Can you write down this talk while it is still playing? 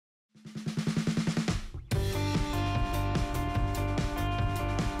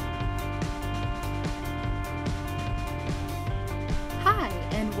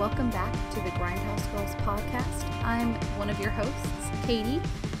welcome back to the Grindhouse Girls podcast. I'm one of your hosts, Katie.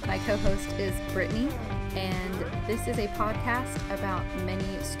 My co-host is Brittany, and this is a podcast about many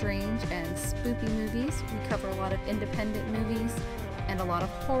strange and spooky movies. We cover a lot of independent movies and a lot of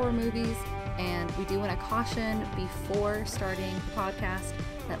horror movies, and we do want to caution before starting the podcast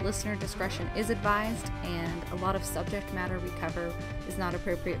that listener discretion is advised, and a lot of subject matter we cover is not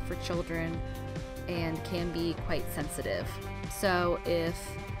appropriate for children and can be quite sensitive. So if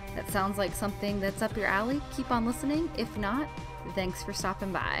that sounds like something that's up your alley, keep on listening. If not, thanks for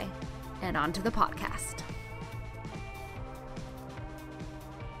stopping by. And on to the podcast.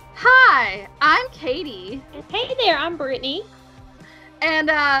 Hi, I'm Katie. Hey there, I'm Brittany. And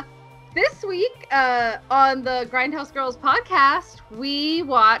this week on the Grindhouse Girls podcast, we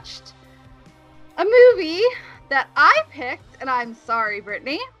watched a movie that I picked, and I'm sorry,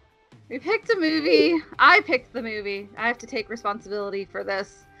 Brittany. We picked a movie. I picked the movie. I have to take responsibility for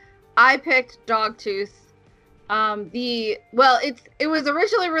this. I picked Dogtooth. It was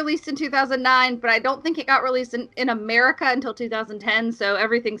originally released in 2009, but I don't think it got released in America until 2010, so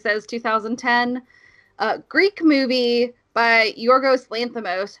everything says 2010. Greek movie by Yorgos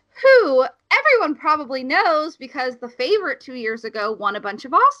Lanthimos, who everyone probably knows because The Favorite 2 years ago won a bunch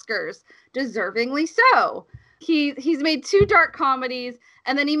of Oscars, deservingly so. He's made 2 dark comedies,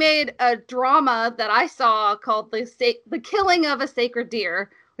 and then he made a drama that I saw called The Killing of a Sacred Deer,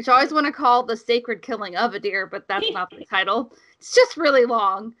 which I always want to call The Sacred Killing of a Deer, but that's not the title. It's just really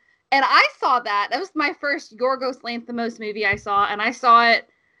long. And I saw that. That was my first Yorgos Lanthimos movie I saw, and I saw it,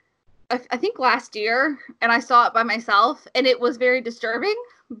 I think, last year, and I saw it by myself, and it was very disturbing,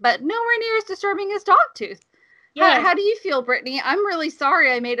 but nowhere near as disturbing as Dogtooth. Yeah. How do you feel, Brittany? I'm really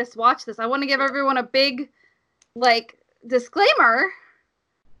sorry I made us watch this. I want to give everyone a big, disclaimer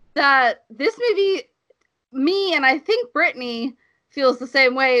that this movie, me and I think Brittany feels the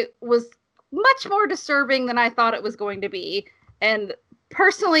same way, was much more disturbing than I thought it was going to be. And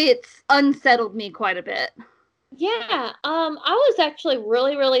personally, it's unsettled me quite a bit. Yeah, I was actually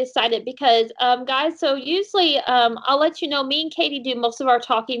really, really excited because, guys, so usually, I'll let you know, me and Katie do most of our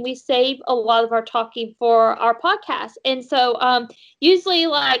talking. We save a lot of our talking for our podcast. And so, usually,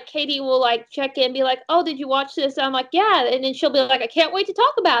 Katie will, check in and be like, oh, did you watch this? And I'm like, yeah. And then she'll be like, I can't wait to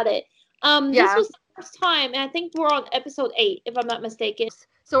talk about it. This was the first time, and I think we're on episode 8, if I'm not mistaken.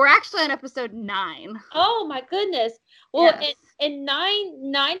 So we're actually on episode 9. Oh, my goodness. Well, yes. In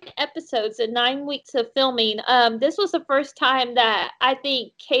nine episodes and 9 weeks of filming, this was the first time that I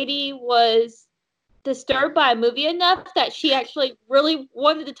think Katie was disturbed by a movie enough that she actually really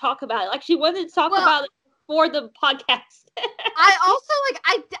wanted to talk about it. She wanted to talk about it for the podcast. I also,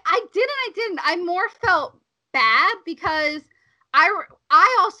 I didn't. I more felt bad because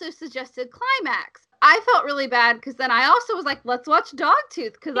I also suggested Climax. I felt really bad because then I also was like, let's watch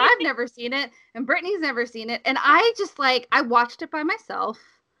Dogtooth because I've never seen it and Brittany's never seen it. And I just I watched it by myself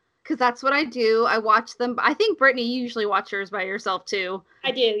because that's what I do. I watch them. I think Brittany, you usually watch yours by yourself too.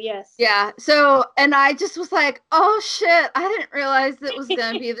 I do, yes. Yeah. So, and I just was like, oh shit, I didn't realize it was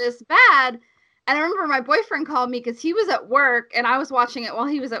going to be this bad. And I remember my boyfriend called me because he was at work and I was watching it while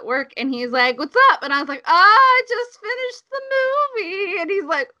he was at work. And he's like, what's up? And I was like, I just finished the movie. And he's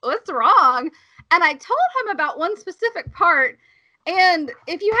like, what's wrong? And I told him about one specific part. And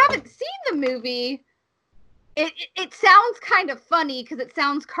if you haven't seen the movie, it sounds kind of funny because it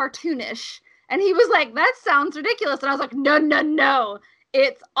sounds cartoonish. And he was like, that sounds ridiculous. And I was like, no.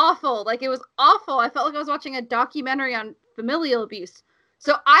 It's awful. It was awful. I felt like I was watching a documentary on familial abuse.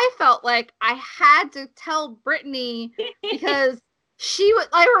 So I felt like I had to tell Brittany because she would.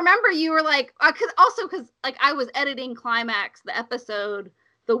 I remember you were like, because I was editing Climax, the episode,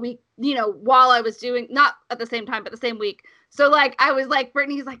 the week, while I was doing, not at the same time, but the same week. So I was like,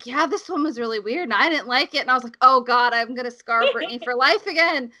 Brittany's like, yeah, this one was really weird, and I didn't like it, and I was like, oh God, I'm gonna scar Brittany for life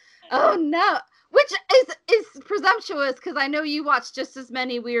again. Oh no, which is presumptuous because I know you watch just as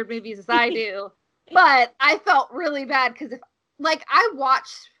many weird movies as I do, but I felt really bad because if. I watch,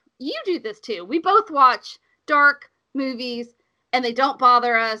 you do this too. We both watch dark movies and they don't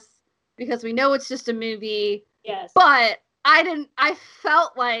bother us because we know it's just a movie. Yes. But I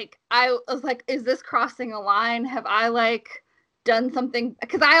felt like I was like, is this crossing a line? Have I done something?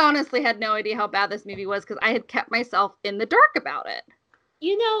 Because I honestly had no idea how bad this movie was because I had kept myself in the dark about it.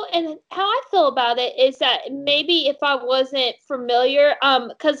 And how I feel about it is that maybe if I wasn't familiar,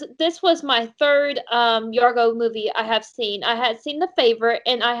 because this was my third Yorgo movie I have seen. I had seen The Favorite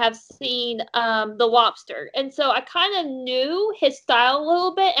and I have seen The Lobster. And so I kind of knew his style a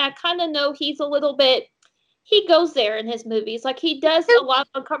little bit, and I kind of know he's a little bit, he goes there in his movies. He does a lot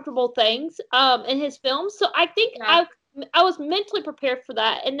of uncomfortable things in his films. So I think I was mentally prepared for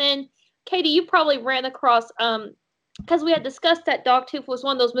that. And then, Katie, you probably ran across because we had discussed that Dogtooth was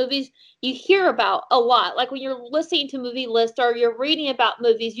one of those movies you hear about a lot. Like when you're listening to movie lists or you're reading about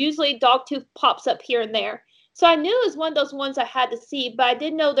movies, usually Dogtooth pops up here and there. So I knew it was one of those ones I had to see, but I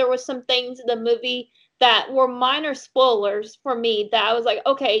didn't know there were some things in the movie that were minor spoilers for me that I was like,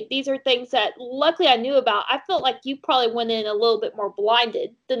 okay, these are things that luckily I knew about. I felt like you probably went in a little bit more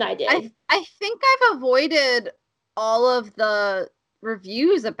blinded than I did. I think I've avoided all of the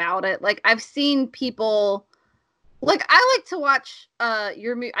reviews about it. Like I've seen people like I like to watch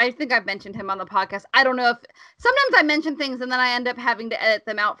your I think I've mentioned him on the podcast. I don't know if sometimes I mention things and then I end up having to edit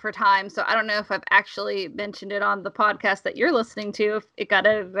them out for time. So I don't know if I've actually mentioned it on the podcast that you're listening to, if it got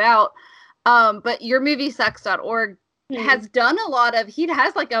edited out. But yourmoviesucks.org has done a lot of, he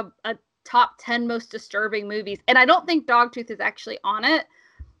has like a top 10 most disturbing movies. And I don't think Dogtooth is actually on it,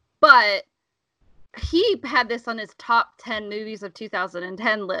 but he had this on his top 10 movies of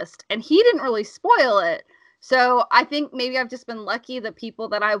 2010 list, and he didn't really spoil it. So I think maybe I've just been lucky the people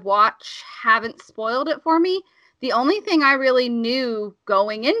that I watch haven't spoiled it for me. The only thing I really knew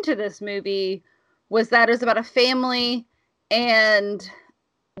going into this movie was that it was about a family and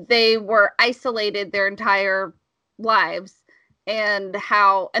they were isolated their entire lives, and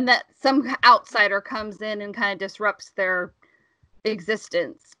that some outsider comes in and kind of disrupts their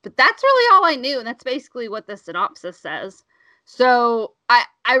existence. But that's really all I knew, and that's basically what the synopsis says. So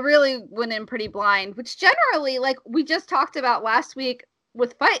I really went in pretty blind, which generally, like we just talked about last week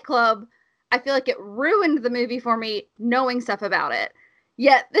with Fight Club, I feel like it ruined the movie for me knowing stuff about it.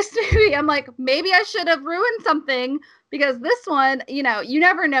 Yet this movie, I'm like, maybe I should have ruined something, because this one, you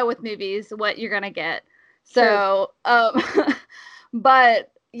never know with movies what you're going to get. So,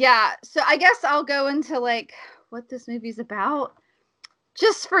 but yeah, so I guess I'll go into like what this movie's about.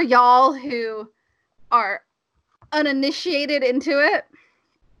 Just for y'all who are uninitiated into it,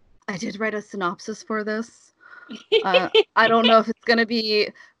 I did write a synopsis for this. I don't know if it's going to be...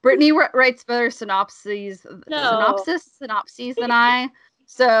 Brittany writes better synopses than I.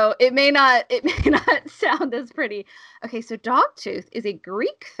 So it may not sound as pretty. Okay, so Dogtooth is a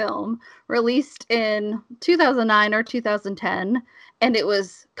Greek film released in 2009 or 2010, and it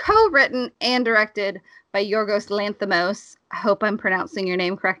was co-written and directed by Yorgos Lanthimos. I hope I'm pronouncing your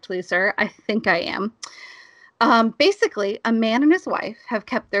name correctly, sir. I think I am. Basically, a man and his wife have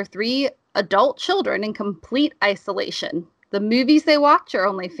kept their 3 adult children in complete isolation. The movies they watch are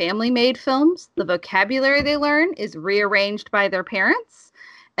only family-made films. The vocabulary they learn is rearranged by their parents.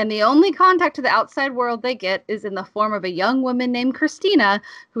 And the only contact to the outside world they get is in the form of a young woman named Christina,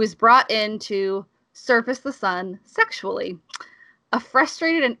 who is brought in to surface the son sexually. A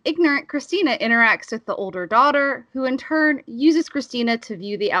frustrated and ignorant Christina interacts with the older daughter, who in turn uses Christina to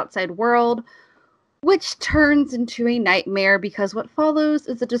view the outside world, which turns into a nightmare because what follows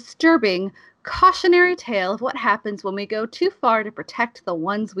is a disturbing, cautionary tale of what happens when we go too far to protect the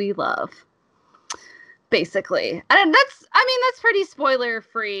ones we love. Basically. And that's pretty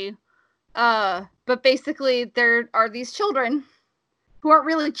spoiler-free. But basically, there are these children who aren't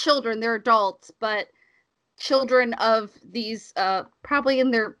really children, they're adults, but children of these probably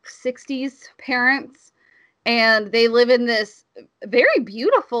in their 60s parents, and they live in this very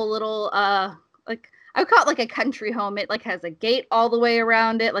beautiful little like I would call it like a country home. It like has a gate all the way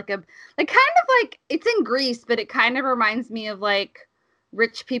around it, like kind of like it's in Greece, but it kind of reminds me of like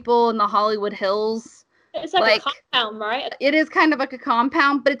rich people in the Hollywood Hills. It's like a compound, right? It is kind of like a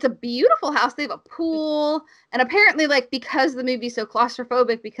compound, but it's a beautiful house. They have a pool, and apparently, like, because the movie's so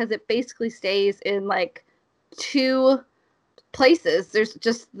claustrophobic, because it basically stays in like 2 places. There's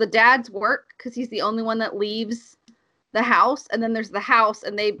just the dad's work, because he's the only one that leaves the house, and then there's the house,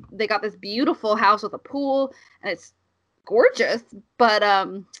 and they got this beautiful house with a pool, and it's gorgeous, but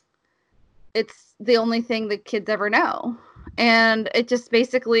it's the only thing the kids ever know, and it just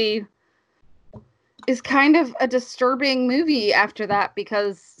basically is kind of a disturbing movie after that,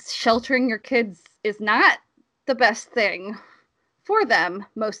 because sheltering your kids is not the best thing for them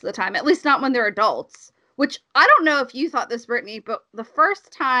most of the time, at least not when they're adults. Which, I don't know if you thought this, Brittany, but the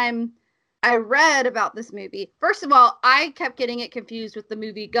first time I read about this movie, first of all, I kept getting it confused with the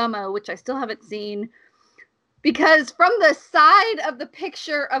movie Gummo, which I still haven't seen, because from the side of the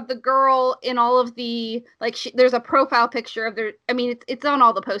picture of the girl in all of the, like, there's a profile picture of their, I mean, it's on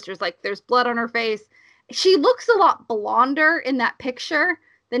all the posters, like, there's blood on her face. She looks a lot blonder in that picture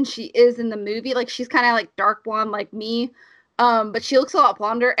than she is in the movie. Like, she's kind of like dark blonde like me, but she looks a lot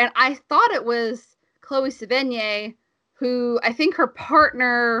blonder, and I thought it was Chloe Sevigny, who I think her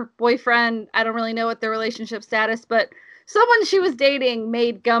partner, boyfriend, I don't really know what their relationship status, but someone she was dating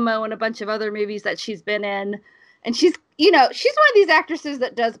made Gummo and a bunch of other movies that she's been in. And she's, you know, she's one of these actresses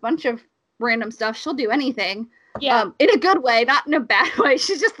that does a bunch of random stuff. She'll do anything. Yeah. In a good way, not in a bad way.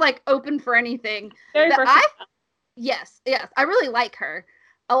 She's just like open for anything. Very versatile. Yes, I really like her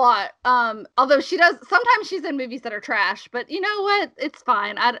a lot. Although sometimes she's in movies that are trash, but you know what? It's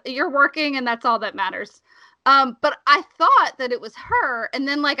fine. You're working and that's all that matters. But I thought that it was her, and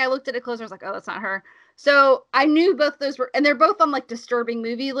then like I looked at it closer, I was like, oh, that's not her. So I knew both those were, and they're both on like disturbing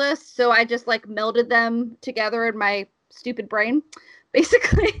movie lists. So I just like melded them together in my stupid brain,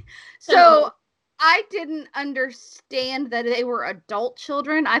 basically. So I didn't understand that they were adult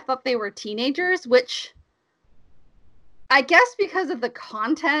children. I thought they were teenagers, which I guess because of the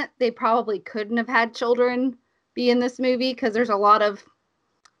content, they probably couldn't have had children be in this movie because there's a lot of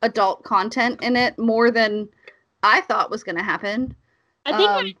adult content in it, more than I thought was going to happen. I think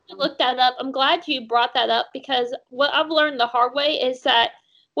I have to look that up. I'm glad you brought that up because what I've learned the hard way is that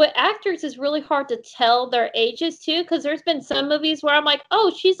with actors is really hard to tell their ages too, because there's been some movies where I'm like,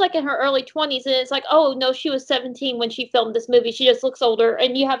 oh, she's like in her early 20s, and it's like, oh no, she was 17 when she filmed this movie. She just looks older.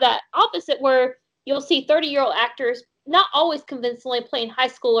 And you have that opposite where you'll see 30-year-old actors not always convincingly playing high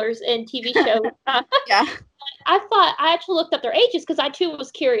schoolers in TV shows. Yeah. I actually looked up their ages because I too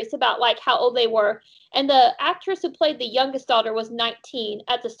was curious about like how old they were. And the actress who played the youngest daughter was 19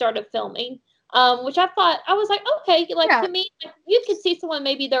 at the start of filming, which I was like, okay, like to me, like, you could see someone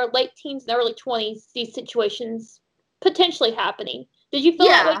maybe their late teens and early 20s, these situations potentially happening. Did you feel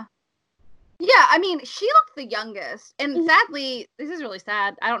that way? Yeah, I mean, she looked the youngest. And sadly, this is really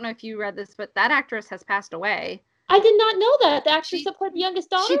sad. I don't know if you read this, but that actress has passed away. I did not know that. The actress that played the youngest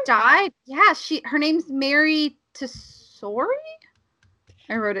daughter? She died. Yeah, her name's Mary Tassori?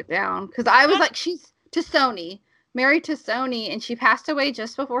 I wrote it down because I was like, she's Tassoni. Mary Tassoni, and she passed away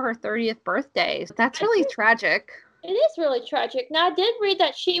just before her 30th birthday. So that's really tragic. It is really tragic. Now, I did read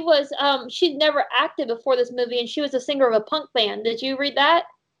that she was, she'd never acted before this movie, and she was a singer of a punk band. Did you read that?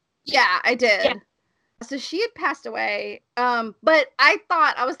 Yeah, I did. Yeah. So she had passed away. But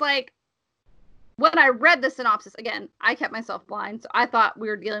I was like, when I read the synopsis, again, I kept myself blind, so I thought we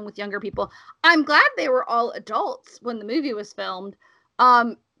were dealing with younger people. I'm glad they were all adults when the movie was filmed.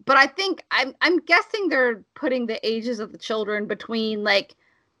 But I think I'm guessing they're putting the ages of the children between, like,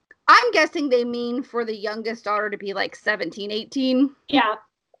 I'm guessing they mean for the youngest daughter to be like 17, 18. Yeah.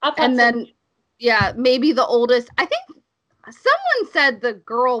 And then, yeah, maybe the oldest. I think someone said the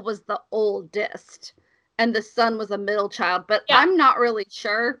girl was the oldest and the son was a middle child, but I'm not really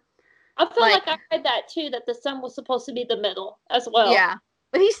sure. I feel like I read that too, that the son was supposed to be the middle as well. Yeah.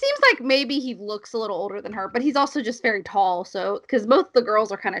 But he seems like maybe he looks a little older than her, but he's also just very tall. So, because both the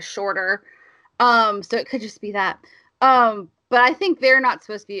girls are kind of shorter. So it could just be that. But I think they're not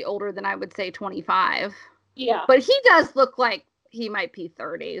supposed to be older than, I would say, 25. Yeah. But he does look like he might be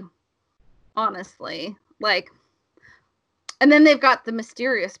 30. Honestly. Like, and then they've got the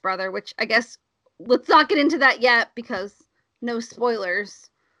mysterious brother, which I guess, let's not get into that yet because no spoilers.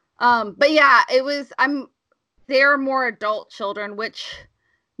 But yeah, they're more adult children, which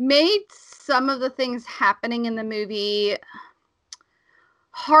made some of the things happening in the movie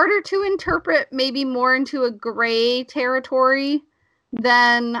harder to interpret, maybe more into a gray territory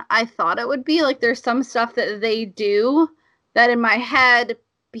than I thought it would be. Like, there's some stuff that they do that in my head,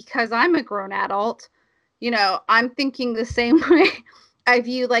 because I'm a grown adult, you know, I'm thinking the same way I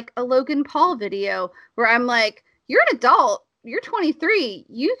view like a Logan Paul video where I'm like, you're an adult. You're 23.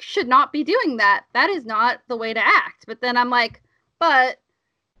 You should not be doing that. That is not the way to act. But then I'm like, but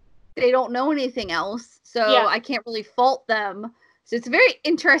they don't know anything else. So I can't really fault them. So it's a very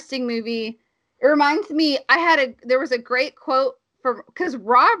interesting movie. It reminds me, there was a great quote because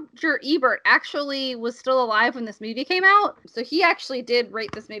Roger Ebert actually was still alive when this movie came out. So he actually did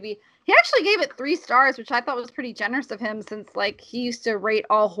rate this movie. He actually gave it 3 stars, which I thought was pretty generous of him since like he used to rate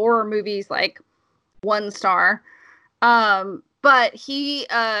all horror movies like 1 star. But he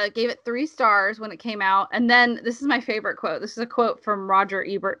gave it 3 stars when it came out. And then this is my favorite quote. This is a quote from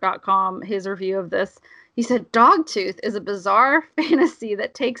RogerEbert.com, his review of this. He said, "Dogtooth is a bizarre fantasy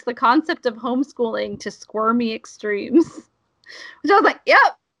that takes the concept of homeschooling to squirmy extremes." Which I was like,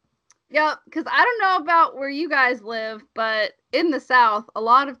 yep. Because I don't know about where you guys live, but in the South, a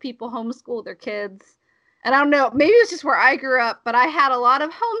lot of people homeschool their kids. And I don't know, maybe it was just where I grew up, but I had a lot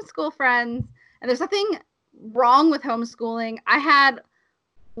of homeschool friends. And there's nothing wrong with homeschooling. I had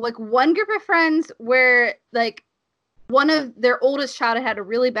like one group of friends where like one of their oldest child had a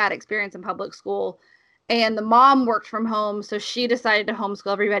really bad experience in public school, and the mom worked from home, so she decided to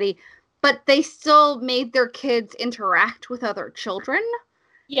homeschool everybody, but they still made their kids interact with other children.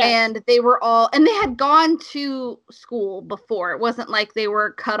 Yes. And they had gone to school before. It wasn't like they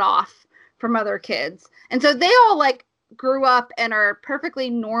were cut off from other kids. And so they all like grew up and are perfectly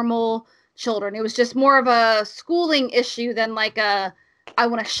normal children. It was just more of a schooling issue than like a I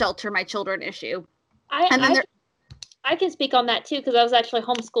want to shelter my children issue. I can speak on that too, because I was actually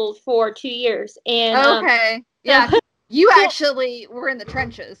homeschooled for 2 years. And okay. Yeah. You actually were in the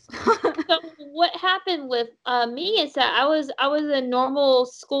trenches. So what happened with me is that I was in normal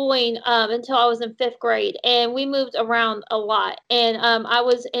schooling until I was in 5th grade, and we moved around a lot. And I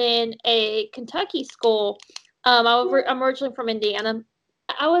was in a Kentucky school. I'm originally from Indiana.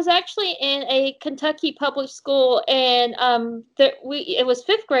 I was actually in a Kentucky public school, and it was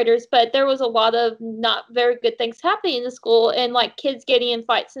 5th graders, but there was a lot of not very good things happening in the school, and like kids getting in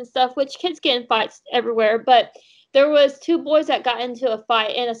fights and stuff, which kids get in fights everywhere, but there was 2 boys that got into a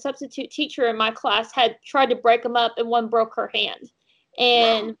fight, and a substitute teacher in my class had tried to break them up, and one broke her hand.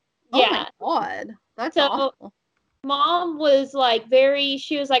 And yeah. Oh my God. That's awful. Mom was like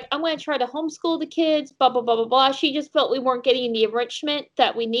she was like, I'm going to try to homeschool the kids, blah, blah, blah, blah, blah. She just felt we weren't getting the enrichment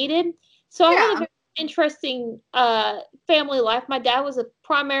that we needed. So I had a very interesting family life. My dad was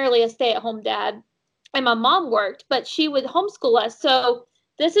primarily a stay-at-home dad, and my mom worked, but she would homeschool us. So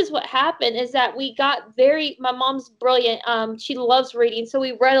this is what happened is that we got my mom's brilliant. She loves reading. So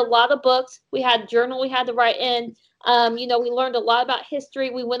we read a lot of books. We had a journal we had to write in. We learned a lot about history.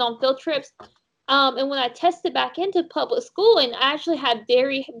 We went on field trips. And when I tested back into public schooling, I actually had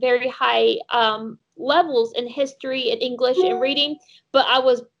very, very high levels in history and English and reading, but I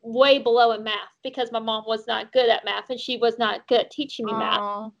was way below in math because my mom was not good at math and she was not good at teaching me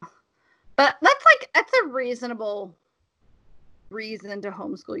math. But that's a reasonable reason to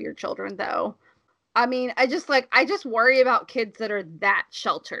homeschool your children, though. I mean, I just worry about kids that are that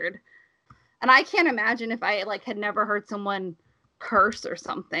sheltered. And I can't imagine if I had never heard someone curse or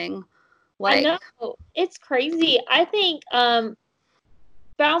something. I know. It's crazy. I think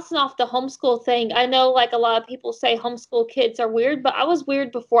bouncing off the homeschool thing, I know a lot of people say homeschool kids are weird, but I was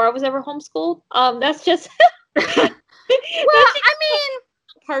weird before I was ever homeschooled. That's just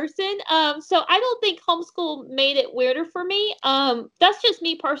person. So I don't think homeschool made it weirder for me. That's just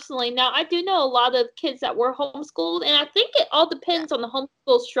me personally. Now I do know a lot of kids that were homeschooled, and I think it all depends on the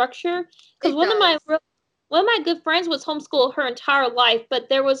homeschool structure. Because one of my good friends was homeschooled her entire life, but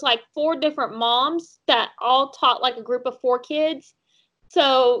there was 4 different moms that all taught a group of 4 kids.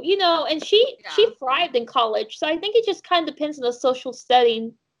 So, and she thrived in college. So I think it just kind of depends on the social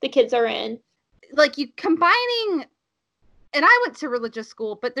setting the kids are in. You combining, and I went to religious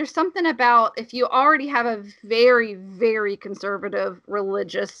school, but there's something about if you already have a very, very conservative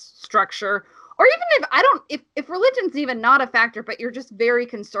religious structure, or even if religion's even not a factor, but you're just very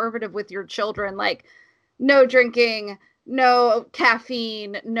conservative with your children, no drinking, no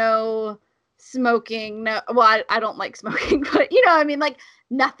caffeine, no smoking, I don't like smoking, but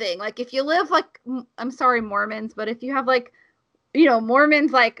nothing. If you live I'm sorry, Mormons, but if you have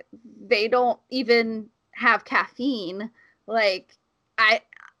Mormons, they don't even have caffeine, I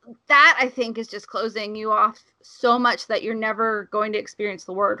think is just closing you off so much that you're never going to experience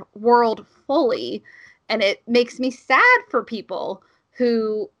the world fully. And it makes me sad for people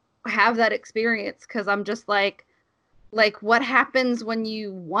who have that experience, because I'm just what happens when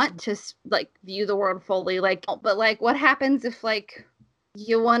you want to view the world fully, but what happens if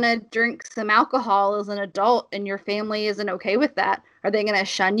you want to drink some alcohol as an adult and your family isn't okay with that? Are they going to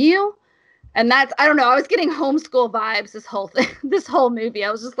shun you? And that's, I don't know, I was getting homeschool vibes this whole movie.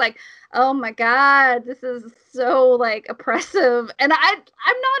 I was just oh my God, this is so oppressive. And I'm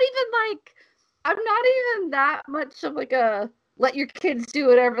not even that much of a let your kids do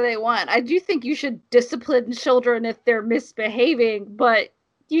whatever they want. I do think you should discipline children if they're misbehaving, but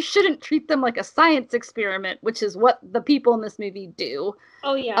you shouldn't treat them like a science experiment, which is what the people in this movie do.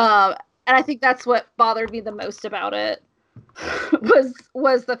 Oh yeah. And I think that's what bothered me the most about it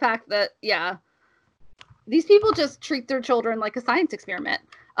was the fact that, yeah, these people just treat their children like a science experiment.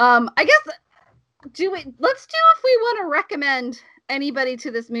 I guess let's do if we want to recommend anybody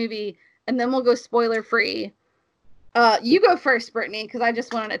to this movie, and then we'll go spoiler free. You go first, Brittany, because I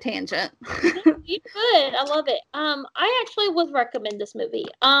just went on a tangent. You could. I love it. I actually would recommend this movie.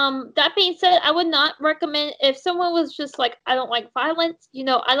 That being said, I would not recommend if someone was just I don't like violence. I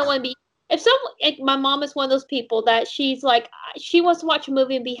don't want to be. If someone, my mom is one of those people that she's she wants to watch a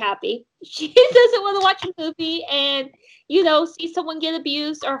movie and be happy. She doesn't want to watch a movie and see someone get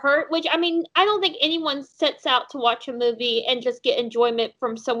abused or hurt. Which I don't think anyone sets out to watch a movie and just get enjoyment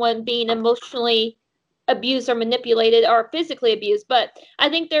from someone being emotionally abused or manipulated or physically abused, but I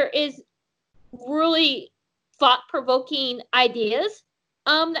think there is really thought-provoking ideas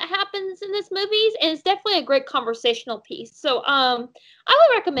that happens in this movies, and it's definitely a great conversational piece. So I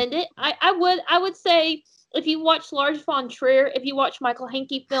would recommend it. I would say if you watch Lars von Trier, if you watch Michael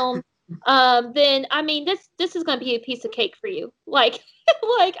Hanke film, then I mean this is going to be a piece of cake for you. Like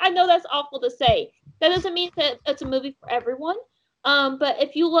like I know that's awful to say. That doesn't mean that it's a movie for everyone. But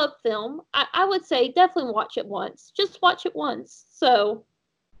if you love film, I would say definitely watch it once. Just watch it once. So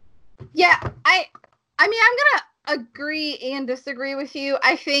yeah, I mean I'm gonna agree and disagree with you.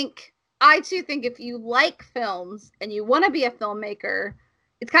 I too think if you like films and you want to be a filmmaker,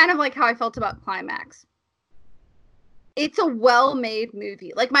 it's kind of like how I felt about Climax. It's a well-made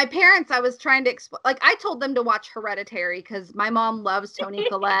movie. Like my parents, I was trying to explain. Like I told them to watch Hereditary because my mom loves Toni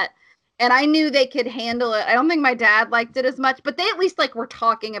Collette, and I knew they could handle it. I don't think my dad liked it as much, but they at least like were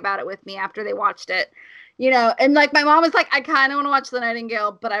talking about it with me after they watched it, you know. And like my mom was like, I kind of want to watch The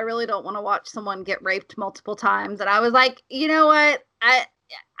Nightingale, but I really don't want to watch someone get raped multiple times. And I was like, you know what,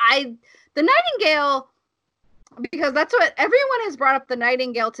 I The Nightingale. Because that's what everyone has brought up The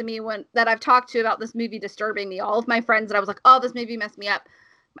Nightingale to me that I've talked to about this movie disturbing me. All of my friends that I was like, oh, this movie messed me up.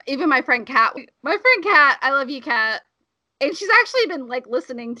 Even my friend Kat, I love you, Kat. And she's actually been like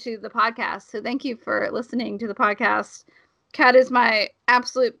listening to the podcast. So thank you for listening to the podcast. Kat is my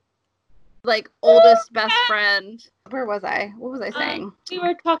absolute like oldest best friend. Where was I? What was I saying? We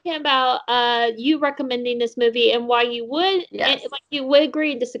were talking about you recommending this movie and why you would, yes. and like you would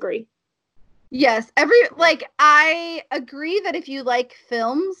agree and disagree. Yes, I agree that if you like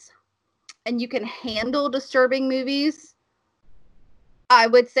films and you can handle disturbing movies, I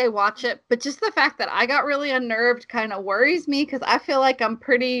would say watch it. But just the fact that I got really unnerved kind of worries me because I feel like I'm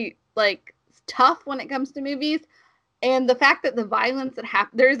pretty like tough when it comes to movies. And the fact that the violence that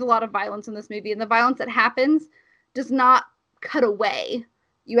happens, there is a lot of violence in this movie, and the violence that happens does not cut away.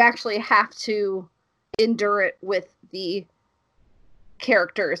 You actually have to endure it with the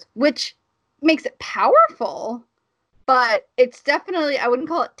characters, which makes it powerful, but it's definitely, I wouldn't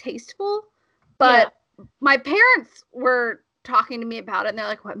call it tasteful, but my parents were talking to me about it and they're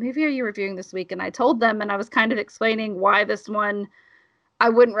like, what movie are you reviewing this week? And I told them, and I was kind of explaining why this one I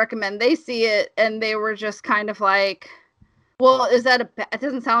wouldn't recommend they see it, and they were just kind of like, well, it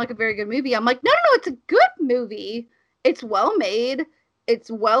doesn't sound like a very good movie. I'm like, no, it's a good movie. It's well made, it's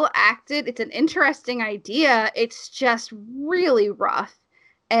well acted, it's an interesting idea, it's just really rough.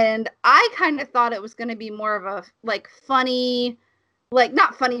 And I kind of thought it was going to be more of a, like, funny, like,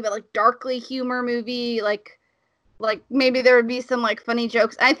 not funny, but, like, darkly humor movie. Like maybe there would be some, like, funny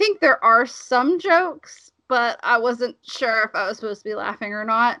jokes. I think there are some jokes, but I wasn't sure if I was supposed to be laughing or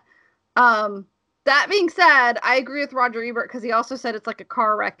not. That being said, I agree with Roger Ebert because he also said it's like a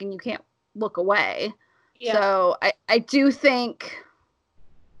car wreck and you can't look away. Yeah. So I do think,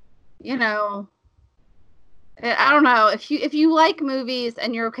 you know, I don't know, if you like movies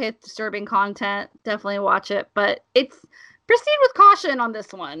and you're okay with disturbing content, definitely watch it. But proceed with caution on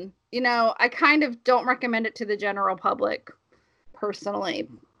this one. You know, I kind of don't recommend it to the general public personally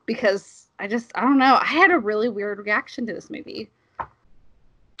because I don't know. I had a really weird reaction to this movie.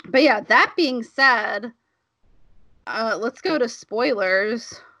 But yeah, that being said, let's go to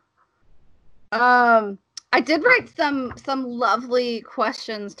spoilers. I did write some lovely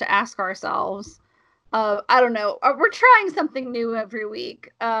questions to ask ourselves. I don't know. We're trying something new every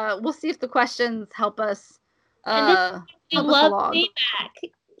week. We'll see if the questions help us. We love feedback.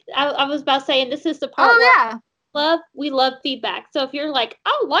 I was about saying this is the part we love feedback. So if you're like,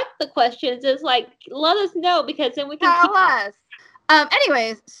 I like the questions, it's like, let us know because then we can tell us.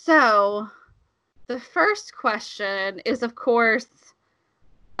 Anyways, so the first question is, of course,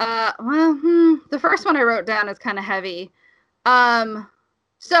 the first one I wrote down is kind of heavy.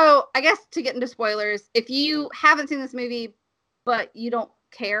 So I guess to get into spoilers, if you haven't seen this movie, but you don't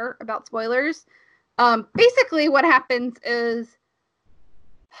care about spoilers, basically what happens is,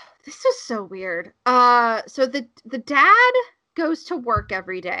 this is so weird. So the dad goes to work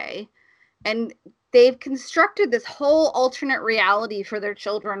every day, and they've constructed this whole alternate reality for their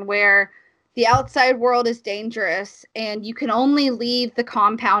children where the outside world is dangerous and you can only leave the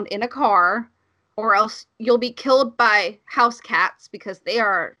compound in a car, or else you'll be killed by house cats because they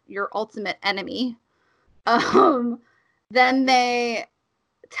are your ultimate enemy. Then they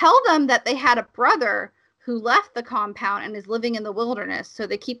tell them that they had a brother who left the compound and is living in the wilderness. So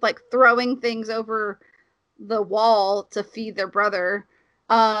they keep like throwing things over the wall to feed their brother.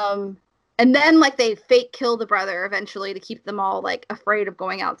 And then like they fake kill the brother eventually to keep them all like afraid of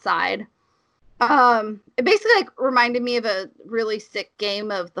going outside. It basically like reminded me of a really sick game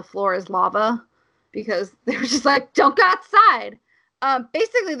of The Floor is Lava, because they were just like, don't go outside.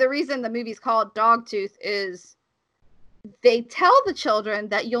 Basically the reason the movie's called Dogtooth is they tell the children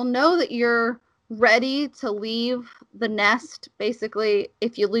that you'll know that you're ready to leave the nest, basically,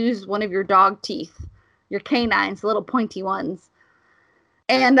 if you lose one of your dog teeth, your canines, the little pointy ones.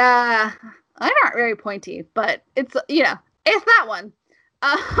 And they're not very pointy, but it's, it's that one.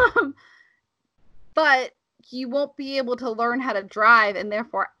 Um, but you won't be able to learn how to drive and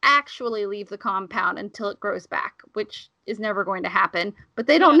therefore actually leave the compound until it grows back, which is never going to happen. But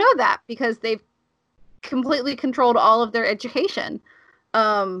they don't know that because they've completely controlled all of their education.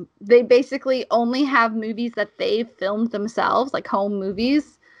 They basically only have movies that they've filmed themselves, like home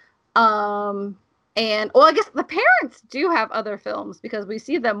movies. And, well, I guess the parents do have other films because we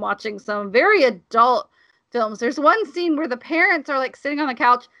see them watching some very adult films. There's one scene where the parents are like sitting on the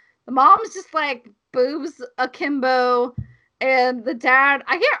couch. The mom's just like boobs akimbo, and the dad,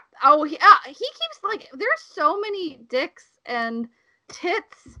 he keeps like, there's so many dicks and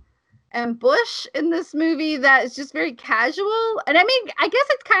tits and bush in this movie that is just very casual. And I mean, I guess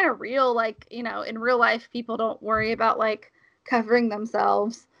it's kind of real. Like, in real life, people don't worry about like covering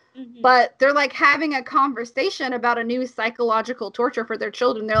themselves. Mm-hmm. But they're like having a conversation about a new psychological torture for their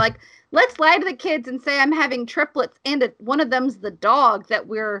children. They're like, let's lie to the kids and say I'm having triplets and one of them's the dog that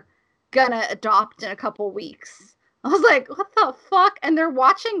we're gonna adopt in a couple weeks. I was like, what the fuck? And they're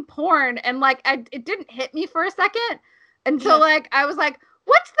watching porn, and like it didn't hit me for a second until like I was like,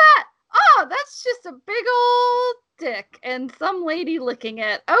 what's that? Oh, that's just a big old dick and some lady licking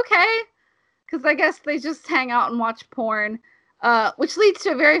it. Okay. Because I guess they just hang out and watch porn. Which leads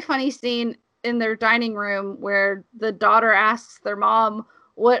to a very funny scene in their dining room where the daughter asks their mom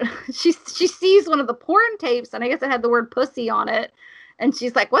what she sees one of the porn tapes, and I guess it had the word pussy on it, and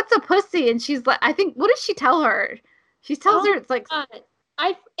she's like, "What's a pussy?" And she's like, "I think, what does she tell her?" She tells her it's like,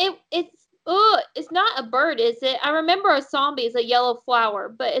 it's not a bird, is it? I remember a zombie is a yellow flower,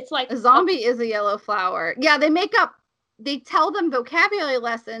 but it's like a zombie is a yellow flower. Yeah, they tell them vocabulary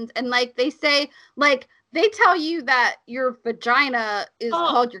lessons, and like they say, like, they tell you that your vagina is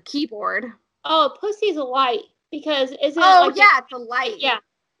called your keyboard. Oh, pussy's a light because isn't it like it's a light.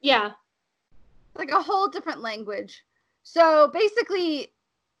 Yeah. Like a whole different language. So basically,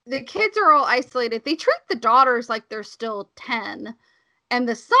 the kids are all isolated. They treat the daughters like they're still 10. And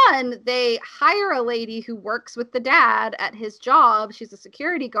the son, they hire a lady who works with the dad at his job. She's a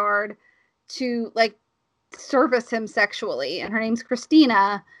security guard to like service him sexually. And her name's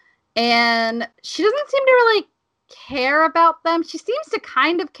Christina. And she doesn't seem to really care about them. She seems to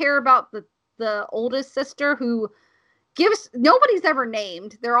kind of care about the oldest sister, who nobody's ever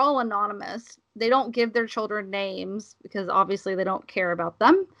named. They're all anonymous. They don't give their children names because obviously they don't care about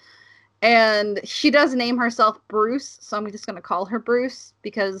them. And she does name herself Bruce, so I'm just going to call her Bruce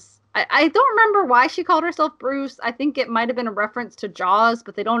because I don't remember why she called herself Bruce. I think it might have been a reference to Jaws,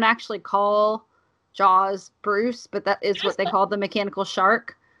 but they don't actually call Jaws Bruce, but that is what they call the mechanical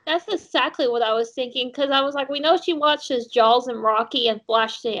shark. That's exactly what I was thinking, because I was like, we know she watches Jaws and Rocky and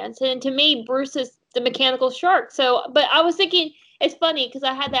Flashdance, and to me, Bruce is the mechanical shark. So, but I was thinking, it's funny because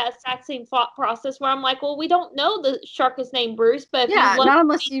I had that exact same thought process where I'm like, well, we don't know the shark is named Bruce, but yeah, not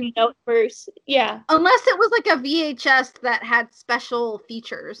unless you know Bruce. Yeah. Unless it was like a VHS that had special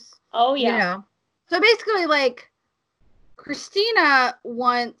features. Oh, yeah. So basically, like, Christina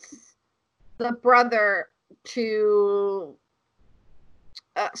wants the brother to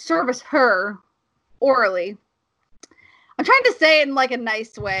service her orally. I'm trying to say it in like a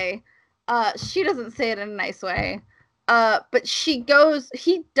nice way. She doesn't say it in a nice way. But he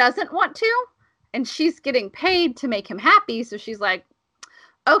doesn't want to, and she's getting paid to make him happy. So she's like,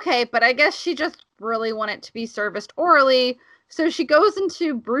 okay, but I guess she just really wanted to be serviced orally. So she goes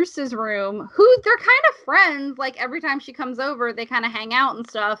into Bruce's room, who they're kind of friends. Like every time she comes over, they kind of hang out and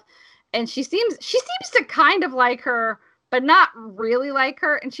stuff. And she seems to kind of like her, but not really like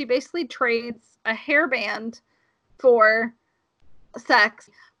her. And she basically trades a hairband for sex.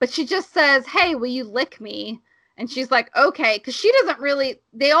 But she just says, hey, will you lick me? And she's like, okay, because she doesn't really,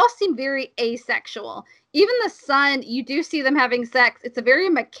 they all seem very asexual. Even the son, you do see them having sex. It's a very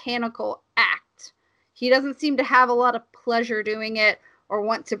mechanical act. He doesn't seem to have a lot of pleasure doing it or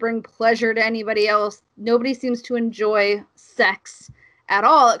want to bring pleasure to anybody else. Nobody seems to enjoy sex at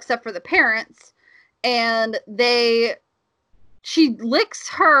all except for the parents. And she licks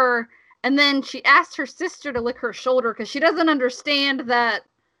her, and then she asks her sister to lick her shoulder because she doesn't understand that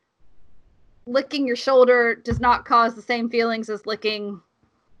licking your shoulder does not cause the same feelings as licking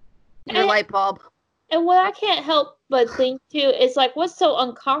your light bulb. And what I can't help but think too is like, what's so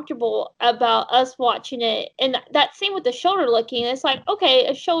uncomfortable about us watching it? And that scene with the shoulder licking, it's like, okay,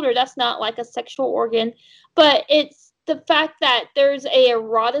 a shoulder, that's not like a sexual organ, but it's the fact that there's a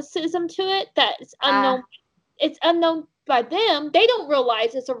eroticism to it that's unknown. It's unknown by them, they don't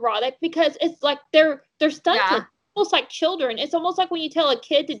realize it's erotic because it's like they're stunted. Yeah. Almost like children. It's almost like when you tell a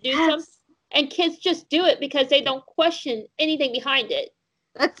kid to do something Yes. and kids just do it because they don't question anything behind it.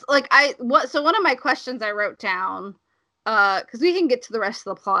 That's like so one of my questions I wrote down, because we can get to the rest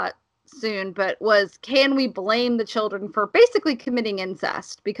of the plot soon, but was, can we blame the children for basically committing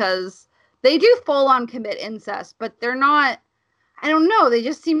incest? Because they do full on commit incest, but they're not, I don't know, they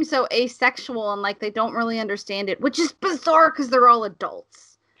just seem so asexual and like they don't really understand it, which is bizarre because they're all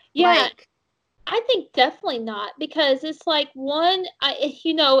adults. Yeah, Like, I think definitely not, because it's like one, if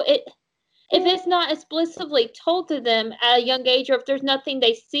it's not explicitly told to them at a young age, or if there's nothing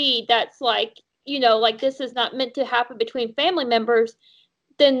they see that's like, like this is not meant to happen between family members,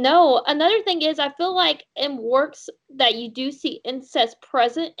 then no. Another thing is, I feel like in works that you do see incest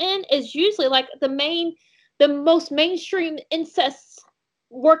present in is usually like the most mainstream incest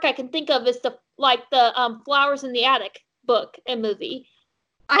work I can think of is the Flowers in the Attic book and movie.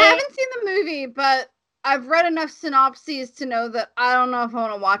 I haven't seen the movie, but I've read enough synopses to know that I don't know if I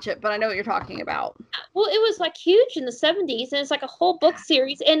want to watch it, but I know what you're talking about. Well, it was like huge in the 70s, and it's like a whole book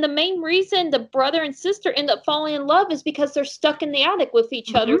series. And the main reason the brother and sister end up falling in love is because they're stuck in the attic with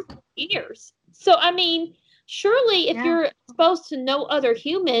each other for years. So, I mean, surely if you're exposed to no other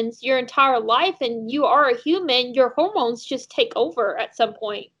humans your entire life and you are a human, your hormones just take over at some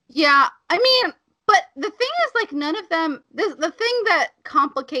point. Yeah, I mean, but the thing is, like, none of them, the thing that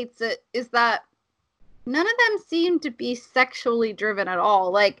complicates it is that none of them seem to be sexually driven at all.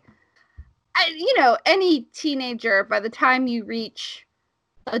 Like, any teenager, by the time you reach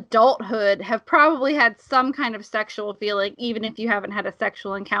adulthood, have probably had some kind of sexual feeling, even if you haven't had a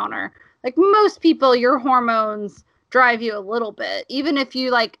sexual encounter. Like, most people, your hormones drive you a little bit, even if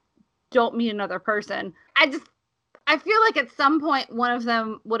you, like, don't meet another person. I feel like at some point, one of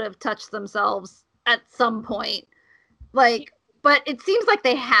them would have touched themselves at some point. Like, but it seems like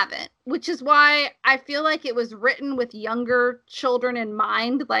they haven't, which is why I feel like it was written with younger children in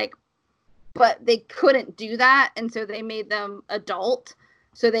mind, like, but they couldn't do that, and so they made them adult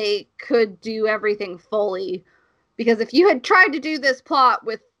so they could do everything fully. Because if you had tried to do this plot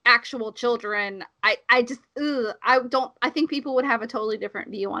with actual children, I think people would have a totally different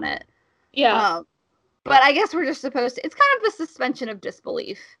view on it. Yeah. But I guess we're just supposed to, it's kind of a suspension of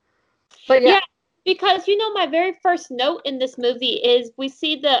disbelief. But yeah. Because my very first note in this movie is we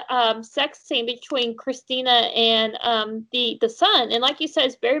see the sex scene between Christina and the son, and like you said,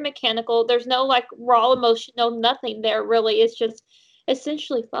 it's very mechanical. There's no like raw emotion, no nothing there really. It's just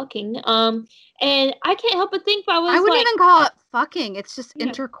essentially fucking. And I can't help but think I wouldn't even call it fucking. It's just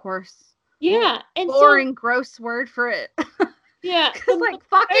intercourse. Yeah, and boring, gross word for it. Yeah, because like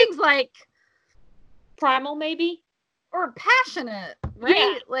fucking's like primal, maybe, or passionate, right?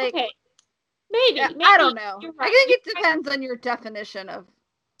 Yeah, like. Okay. Maybe. I don't know. Right. I think it depends on your definition of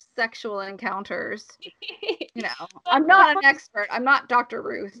sexual encounters. I'm not an expert. I'm not Dr.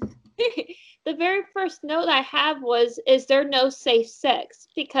 Ruth. The very first note I have was, is there no safe sex?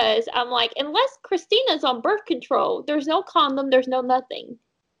 Because I'm like, unless Christina's on birth control, there's no condom, there's no nothing.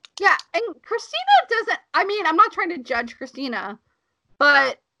 Yeah, and Christina doesn't, I mean, I'm not trying to judge Christina,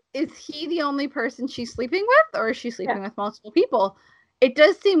 but is he the only person she's sleeping with, or is she sleeping with multiple people? It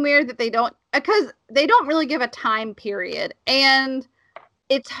does seem weird that because they don't really give a time period. And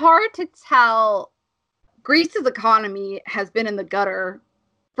it's hard to tell. Greece's economy has been in the gutter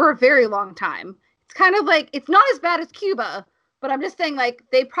for a very long time. It's kind of like, it's not as bad as Cuba, but I'm just saying, like,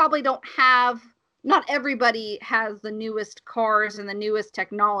 they probably don't have, not everybody has the newest cars and the newest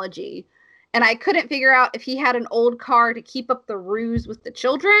technology. And I couldn't figure out if he had an old car to keep up the ruse with the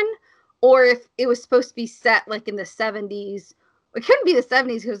children, or if it was supposed to be set like in the 70s. It couldn't be the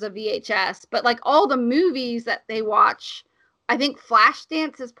 70s because of VHS, but like all the movies that they watch, I think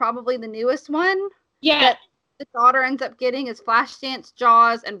Flashdance is probably the newest one. Yeah. That the daughter ends up getting is Flashdance,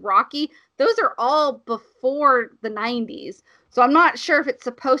 Jaws, and Rocky. Those are all before the 90s. So I'm not sure if it's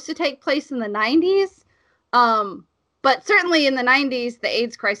supposed to take place in the 90s. But certainly in the 90s, the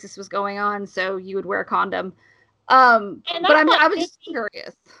AIDS crisis was going on, so you would wear a condom. But I was just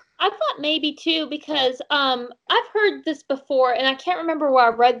curious. I thought maybe too, because I've heard this before, and I can't remember where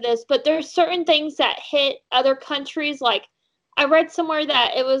I read this, but there's certain things that hit other countries. Like, I read somewhere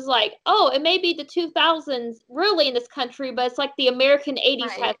that it was like, oh, it may be the 2000s really in this country, but it's like the American 80s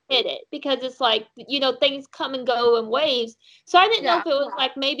have hit it, because it's like, things come and go in waves. So I didn't know if it was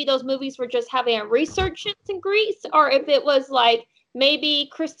like maybe those movies were just having a resurgence in Greece, or if it was like maybe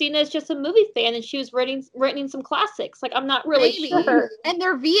Christina is just a movie fan and she was writing some classics. Like, I'm not really sure. And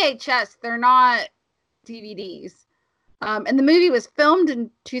they're VHS. They're not DVDs. And the movie was filmed in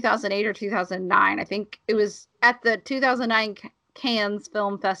 2008 or 2009. I think it was at the 2009 Cannes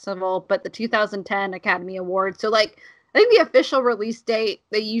Film Festival, but the 2010 Academy Awards. So like, I think the official release date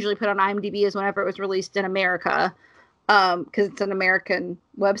they usually put on IMDb is whenever it was released in America, because it's an American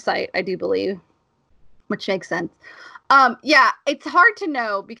website, I do believe, which makes sense. Yeah, it's hard to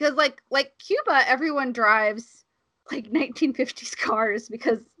know because like Cuba, everyone drives like 1950s cars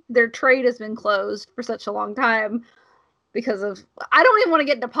because their trade has been closed for such a long time because of, I don't even want to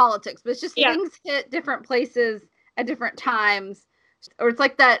get into politics, but it's just things hit different places at different times. Or it's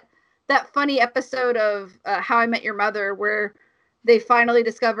like that funny episode of How I Met Your Mother where they finally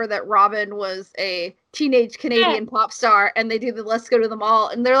discover that Robin was a teenage Canadian pop star, and they do the Let's Go to the Mall,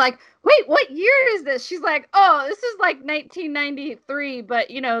 and they're like, wait, what year is this? She's like, oh, this is like 1993,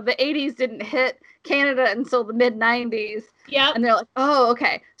 but you know, the 80s didn't hit Canada until the mid 90s. Yeah. And they're like, oh,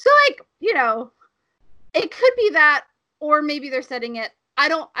 okay. So like, you know, it could be that, or maybe they're setting it. I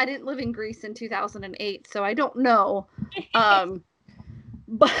didn't live in Greece in 2008, so I don't know.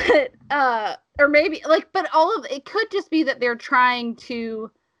 But or maybe like, but all of it could just be that they're trying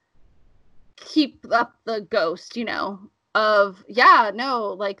to keep up the ghost, you know, of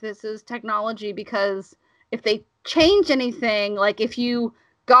like this is technology, because if they change anything, like if you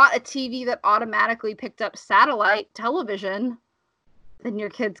got a TV that automatically picked up satellite television, then your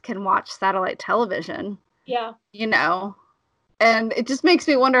kids can watch satellite television. Yeah. You know, and it just makes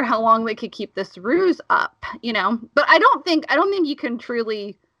me wonder how long they could keep this ruse up, you know. But I don't think you can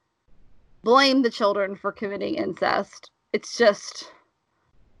truly blame the children for committing incest. It's just,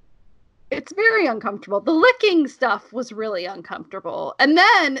 it's very uncomfortable. The licking stuff was really uncomfortable. And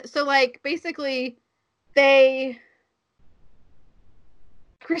then, so like, basically,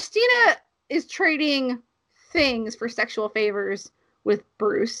 Christina is trading things for sexual favors with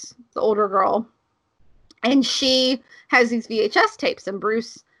Bruce, the older girl. And she has these VHS tapes, and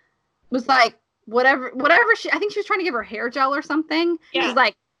Bruce was like, whatever I think she was trying to give her hair gel or something. Yeah. She's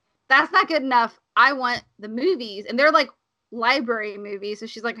like, that's not good enough. I want the movies. And they're like library movies. So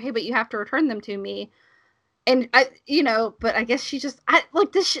she's like, hey, but you have to return them to me. And I, you know, but I guess she just,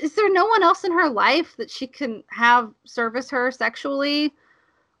 like this, is there no one else in her life that she can have service her sexually,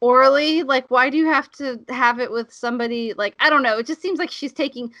 orally? Like, why do you have to have it with somebody? Like, I don't know. It just seems like she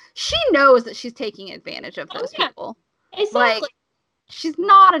knows that she's taking advantage of those people. Exactly. Like, she's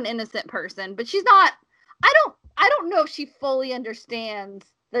not an innocent person, but she's not, I don't know if she fully understands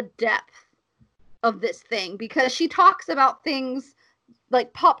the depth of this thing, because she talks about things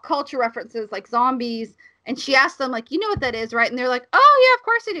like pop culture references like zombies, and she asks them like, you know what that is, right? And they're like, oh yeah, of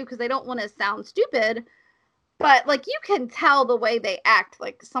course I do, because they don't want to sound stupid. But like, you can tell the way they act,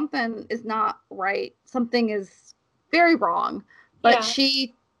 like something is not right, something is very wrong. But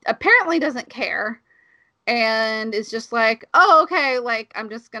she apparently doesn't care, and is just like, oh, okay, like I'm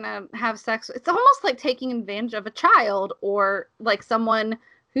just gonna have sex. It's almost like taking advantage of a child, or like someone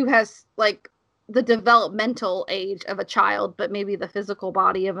who has like the developmental age of a child, but maybe the physical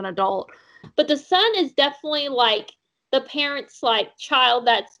body of an adult. But the son is definitely like the parent's like child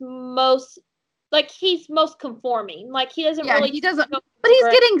that's most, like he's most conforming. Like he doesn't really. He doesn't. But he's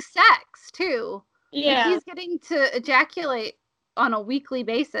getting sex too. Yeah. Like, he's getting to ejaculate on a weekly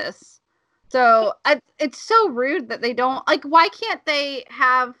basis. So it's so rude that they don't, like, why can't they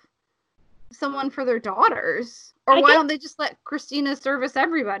have someone for their daughters? Or why don't they just let Christina service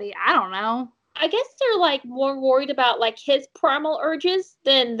everybody? I don't know. I guess they're like more worried about like his primal urges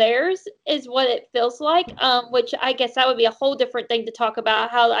than theirs, is what it feels like. Which I guess that would be a whole different thing to talk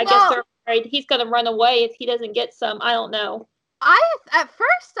about. How I guess they're afraid he's going to run away if he doesn't get some. I don't know. At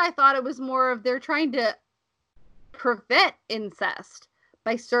first I thought it was more of they're trying to prevent incest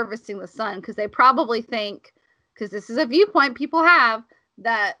by servicing the son, because they probably think, because this is a viewpoint people have,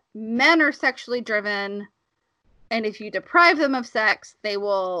 that men are sexually driven, and if you deprive them of sex, they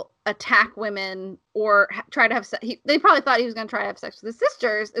will attack women or try to have sex. They probably thought he was going to try to have sex with his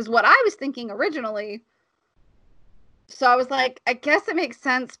sisters, is what I was thinking originally. So I was like, I guess it makes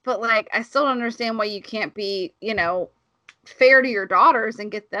sense, but like, I still don't understand why you can't be, you know, fair to your daughters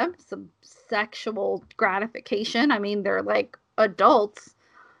and get them some sexual gratification. I mean, they're like adults.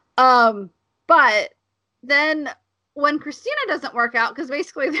 But then when Christina doesn't work out, because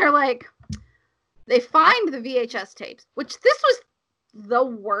basically they're like, they find the VHS tapes, which this was the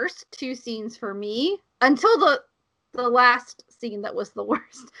worst two scenes for me until the last scene that was the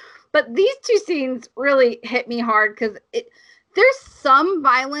worst. But these two scenes really hit me hard, because there's some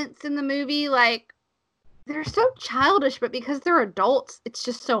violence in the movie, like they're so childish, but because they're adults, it's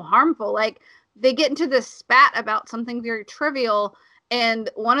just so harmful. Like, they get into this spat about something very trivial, and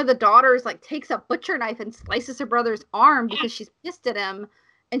one of the daughters like takes a butcher knife and slices her brother's arm because she's pissed at him.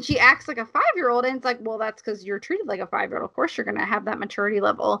 and she acts like a 5-year-old, and it's like, well, that's because you're treated like a 5-year-old. Of course you're going to have that maturity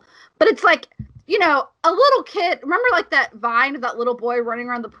level. But it's like, you know, a little kid, remember like that vine of that little boy running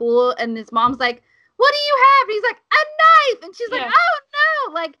around the pool, and his mom's like, what do you have? And he's like, a knife. And she's like, oh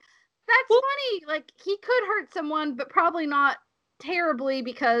no, like, that's funny. Like, he could hurt someone, but probably not terribly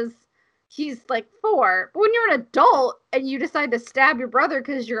because he's like 4. But when you're an adult and you decide to stab your brother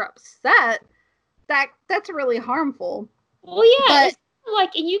because you're upset, that's really harmful. Well, yeah, it's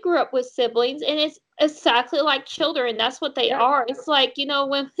like, and you grew up with siblings, and it's exactly like children. That's what they are. It's like, you know,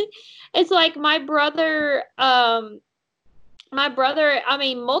 when it's like my brother, I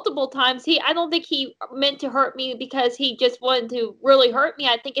mean, multiple times, I don't think he meant to hurt me because he just wanted to really hurt me.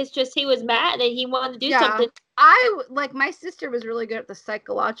 I think it's just he was mad and he wanted to do something. My sister was really good at the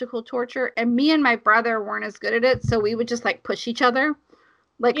psychological torture, and me and my brother weren't as good at it, so we would just like push each other,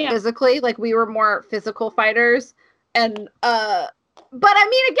 like physically, like we were more physical fighters. And but I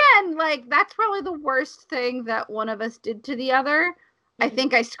mean, again, like that's probably the worst thing that one of us did to the other. I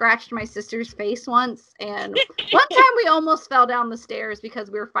think I scratched my sister's face once, and one time we almost fell down the stairs because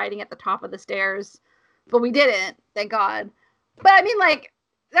we were fighting at the top of the stairs, but we didn't, thank God. But I mean, like,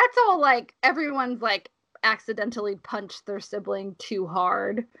 that's all, like, everyone's, like, accidentally punched their sibling too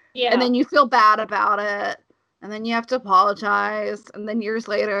hard. Yeah. And then you feel bad about it, and then you have to apologize, and then years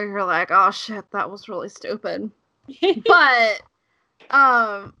later, you're like, oh, shit, that was really stupid. But,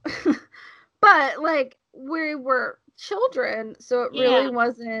 but, like, we were children, so it really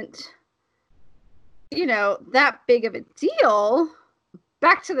wasn't, you know, that big of a deal.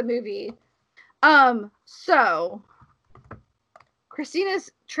 Back to the movie. So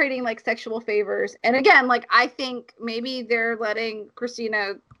Christina's trading like sexual favors, and again, like, I think maybe they're letting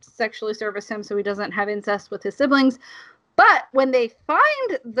Christina sexually service him so he doesn't have incest with his siblings. But when they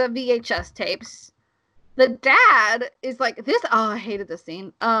find the VHS tapes, the dad is like, I hated this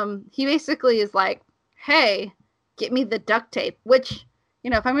scene. He basically is like, hey, get me the duct tape, which, you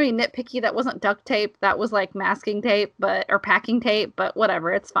know, if I'm really nitpicky, that wasn't duct tape. That was like masking tape, or packing tape, but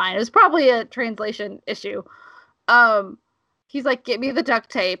whatever. It's fine. It was probably a translation issue. He's like, get me the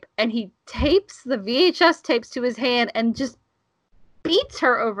duct tape. And he tapes the VHS tapes to his hand and just beats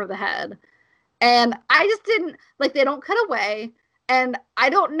her over the head. And I just didn't, like, they don't cut away. And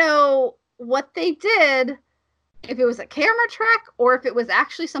I don't know what they did, if it was a camera trick or if it was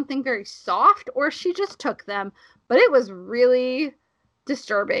actually something very soft, or she just took them. But it was really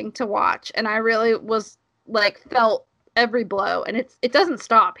disturbing to watch, and I really was like, felt every blow, and it doesn't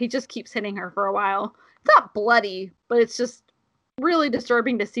stop. He just keeps hitting her for a while. It's not bloody, but it's just really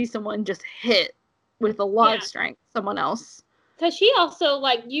disturbing to see someone just hit with a lot of strength someone else. Because she also,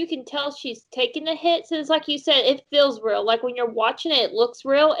 like, you can tell she's taking the hits, and it's like you said, it feels real. Like, when you're watching it, it looks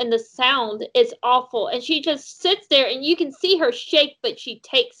real, and the sound is awful. And she just sits there, and you can see her shake, but she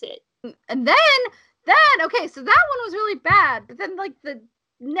takes it. And then, okay, so that one was really bad. But then, like, the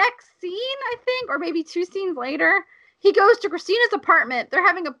next scene, I think, or maybe 2 scenes later, he goes to Christina's apartment. They're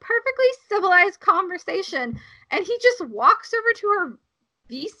having a perfectly civilized conversation, and he just walks over to her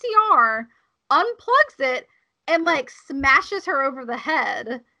VCR, unplugs it, and like smashes her over the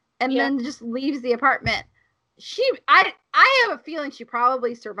head, and then just leaves the apartment. I have a feeling she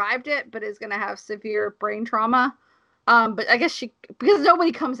probably survived it, but is going to have severe brain trauma. But I guess because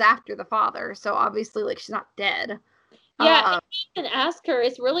nobody comes after the father, so obviously, like, she's not dead. Yeah, and he even asked her,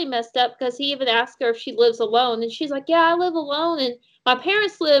 it's really messed up, because he even asked her if she lives alone, and she's like, yeah, I live alone, and my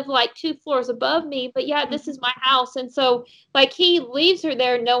parents live like 2 floors above me, but yeah, this is my house. And so, like, he leaves her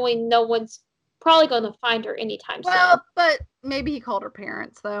there knowing no one's probably going to find her anytime soon. Well, but maybe he called her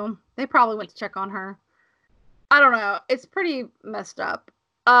parents, though. They probably went to check on her. I don't know. It's pretty messed up.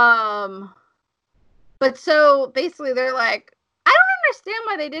 But so basically they're like, I don't understand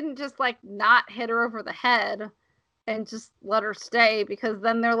why they didn't just like not hit her over the head and just let her stay, because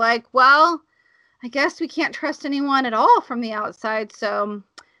then they're like, well, I guess we can't trust anyone at all from the outside. So,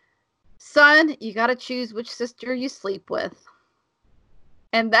 son, you got to choose which sister you sleep with.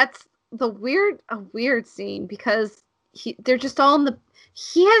 And that's a weird scene, because they're just all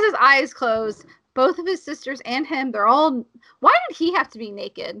he has his eyes closed, both of his sisters and him, why did he have to be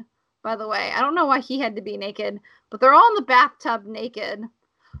naked, by the way? I don't know why he had to be naked, but they're all in the bathtub naked,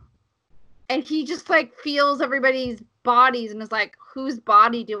 and he just like feels everybody's bodies and is like, whose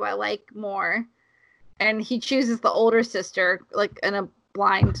body do I like more? And he chooses the older sister, like in a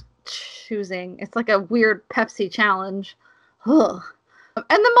blind choosing. It's like a weird Pepsi challenge. Ugh. And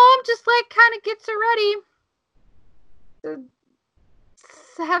the mom just, like, kind of gets her ready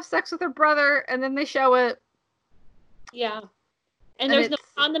to have sex with her brother, and then they show it. Yeah. And there's no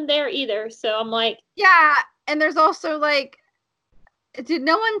condom there either, so I'm like... Yeah, and there's also, like, did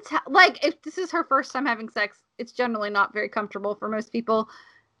no one like, if this is her first time having sex, it's generally not very comfortable for most people,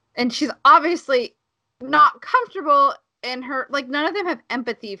 and she's obviously not comfortable in her, like, none of them have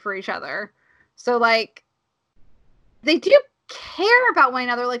empathy for each other. So, like, they do care about one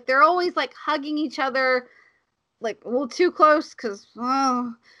another. Like, they're always, like, hugging each other, like, a little too close, because,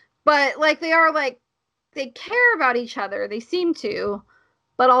 well, but, like, they are, like, they care about each other. They seem to,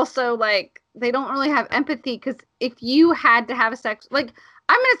 but also, like, they don't really have empathy, because if you had to have a sex, like,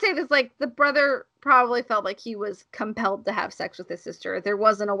 I'm going to say this, like, the brother probably felt like he was compelled to have sex with his sister. There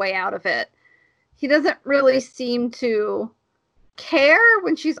wasn't a way out of it. He doesn't really seem to care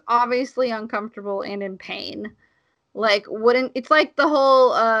when she's obviously uncomfortable and in pain. Like, wouldn't, it's like the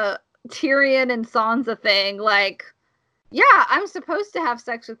whole Tyrion and Sansa thing. Like, yeah, I'm supposed to have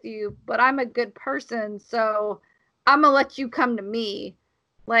sex with you, but I'm a good person, so I'm gonna let you come to me.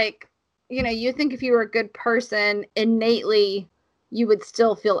 Like, you know, you think if you were a good person, innately, you would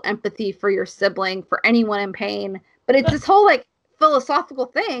still feel empathy for your sibling, for anyone in pain. But it's this whole, like, philosophical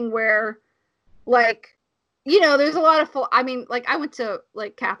thing where, like, you know, there's a lot of I mean, like, I went to,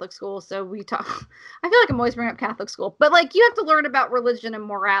 like, Catholic school, so we talk I feel like I'm always bringing up Catholic school, but, like, you have to learn about religion and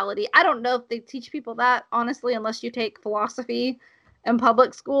morality. I don't know if they teach people that, honestly, unless you take philosophy in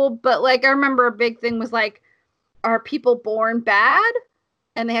public school. But, like, I remember a big thing was, like, are people born bad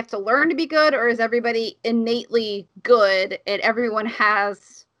and they have to learn to be good, or is everybody innately good and everyone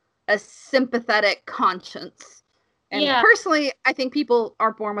has a sympathetic conscience? And Yeah. personally, I think people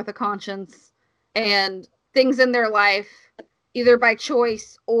are born with a conscience, and things in their life, either by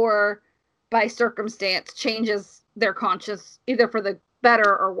choice or by circumstance, changes their conscience, either for the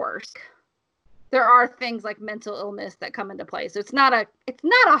better or worse. There are things like mental illness that come into play. So it's not a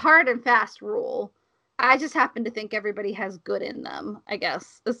hard and fast rule. I just happen to think everybody has good in them, I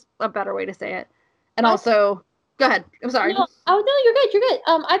guess, is a better way to say it. And also, go ahead. I'm sorry. No, oh no, you're good. You're good.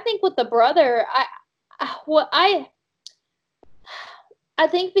 I think with the brother, I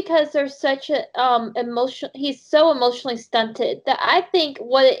think because there's such a he's so emotionally stunted that I think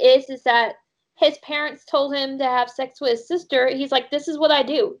what it is that his parents told him to have sex with his sister. He's like, this is what I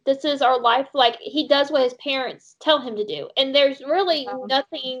do. This is our life. Like, he does what his parents tell him to do, and there's really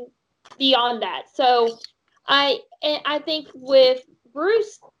nothing beyond that. So I think with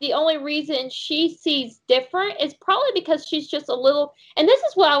Bruce, the only reason she sees different is probably because she's just a little. And this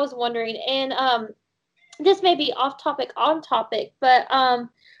is what I was wondering. And this may be off topic, on topic, but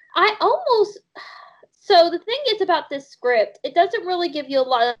I almost. So the thing is about this script, it doesn't really give you a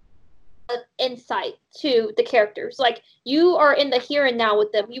lot of insight to the characters. Like, you are in the here and now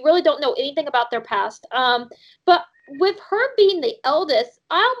with them. You really don't know anything about their past. But with her being the eldest,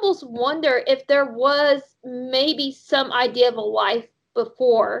 I almost wonder if there was maybe some idea of a life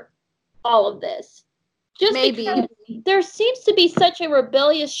before all of this. Just maybe. Because there seems to be such a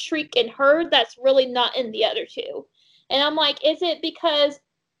rebellious shriek in her that's really not in the other two. And I'm like, is it because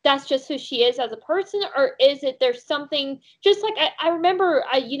that's just who she is as a person, or is it there's something, just like I remember,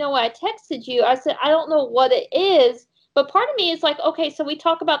 I texted you, I said, I don't know what it is, but part of me is like, okay, so we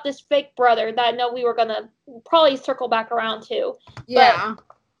talk about this fake brother that I know we were going to probably circle back around to. Yeah. But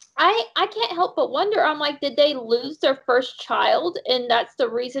I can't help but wonder, I'm like, did they lose their first child and that's the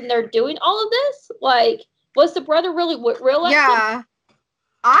reason they're doing all of this? Like, was the brother really real? Yeah.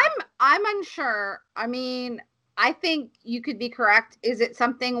 I'm unsure. I mean, I think you could be correct. Is it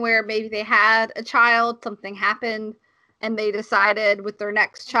something where maybe they had a child, something happened, and they decided with their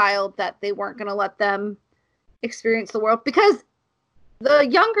next child that they weren't going to let them experience the world? Because the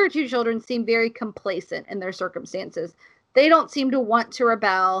younger two children seem very complacent in their circumstances. They don't seem to want to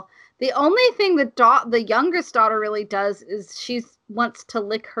rebel. The only thing the youngest daughter really does is she wants to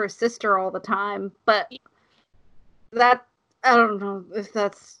lick her sister all the time. But that, I don't know if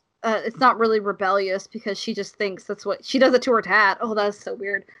that's, it's not really rebellious, because she just thinks that's what she does it to her dad. Oh, that's so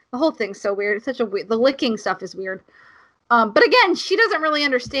weird. The whole thing's so weird. It's such a weird, the licking stuff is weird. But again, she doesn't really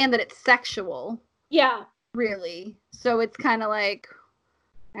understand that it's sexual. Yeah. Really. So it's kind of like,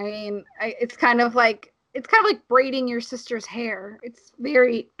 I mean, it's kind of like braiding your sister's hair. It's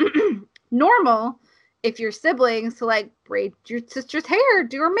very normal if you're siblings to, like, braid your sister's hair,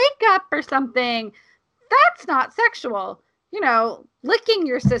 do her makeup or something. That's not sexual. You know, licking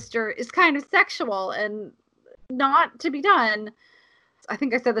your sister is kind of sexual and not to be done. I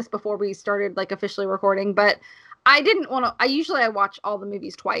think I said this before we started, like, officially recording, but I didn't want to. I watch all the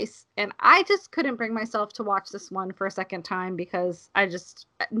movies twice, and I just couldn't bring myself to watch this one for a second time because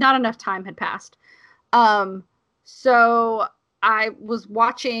not enough time had passed. So I was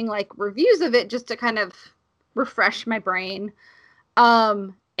watching, like, reviews of it just to kind of refresh my brain.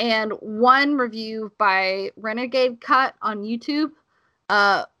 And one review by Renegade Cut on YouTube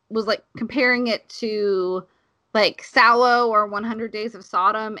was like comparing it to like Sallow or 100 Days of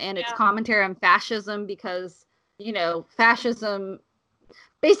Sodom and its commentary on fascism, because, you know, fascism,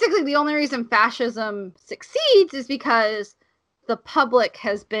 basically the only reason fascism succeeds is because the public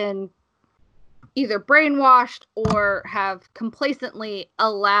has been either brainwashed or have complacently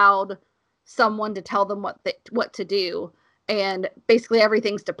allowed someone to tell them what to do, and basically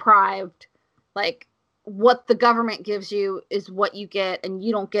everything's deprived. Like, what the government gives you is what you get, and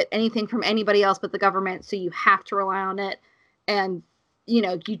you don't get anything from anybody else but the government, so you have to rely on it. And, you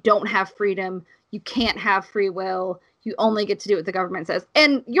know, you don't have freedom, you can't have free will, you only get to do what the government says.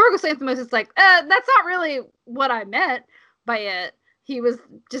 And Yorgos Lanthimos is like, that's not really what I meant by it. He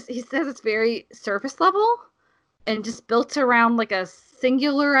says it's very surface level and just built around like a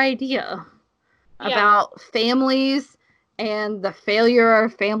singular idea about families and the failure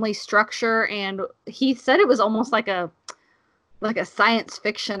of family structure. And he said it was almost like a science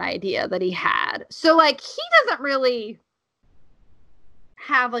fiction idea that he had. So like, he doesn't really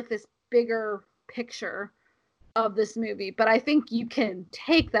have like this bigger picture of this movie, but I think you can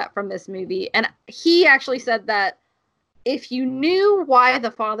take that from this movie. And he actually said that if you knew why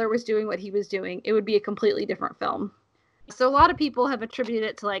the father was doing what he was doing, it would be a completely different film. So a lot of people have attributed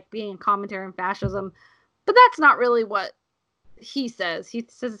it to like being a commentary on fascism, but that's not really what he says. He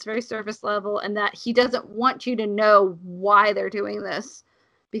says it's very surface level, and that he doesn't want you to know why they're doing this,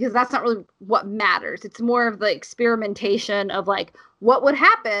 because that's not really what matters. It's more of the experimentation of like, what would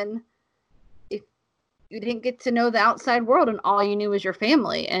happen if you didn't get to know the outside world and all you knew was your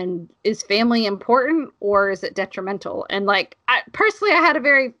family, and is family important or is it detrimental? And like, I had a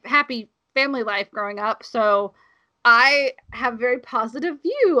very happy family life growing up, so I have a very positive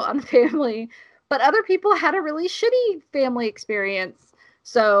view on family, but other people had a really shitty family experience.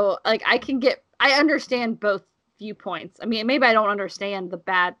 So like, I understand both viewpoints. I mean, maybe I don't understand the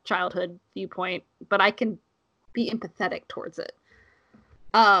bad childhood viewpoint, but I can be empathetic towards it.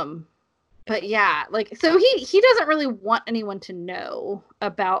 But yeah, like, so he doesn't really want anyone to know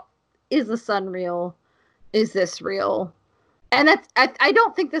about, is the son real? Is this real? And that's, I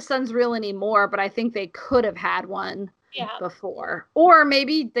don't think the son's real anymore, but I think they could have had one before. Or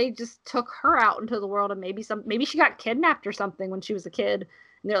maybe they just took her out into the world, and maybe she got kidnapped or something when she was a kid,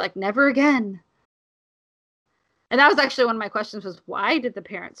 and they're like, never again. And that was actually one of my questions, was why did the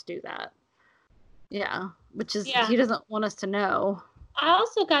parents do that? Yeah, which is, he doesn't want us to know. I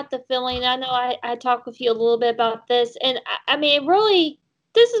also got the feeling, I know I talked with you a little bit about this, and I mean, it really,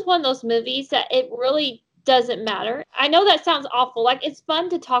 this is one of those movies that it really doesn't matter. I know that sounds awful. Like, it's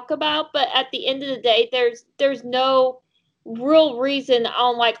fun to talk about, but at the end of the day, there's no real reason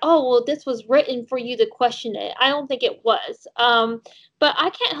on like, oh, well, this was written for you to question it. I don't think it was. But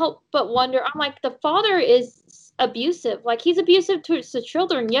I can't help but wonder, I'm like, the father is abusive. Like, he's abusive towards the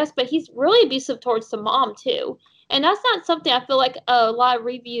children, yes, but he's really abusive towards the mom too. And that's not something I feel like a lot of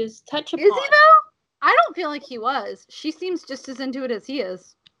reviews touch upon. Is he though? I don't feel like he was. She seems just as into it as he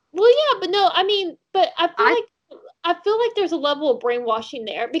is. Well, yeah, but no, I mean, but I feel like there's a level of brainwashing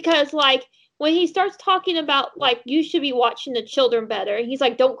there, because like, when he starts talking about like, you should be watching the children better, he's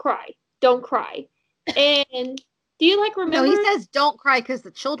like, don't cry. And do you like remember? No, he says don't cry because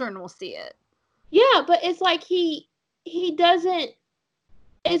the children will see it. Yeah, but it's like he doesn't.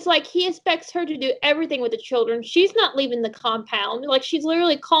 It's like he expects her to do everything with the children. She's not leaving the compound. Like, she's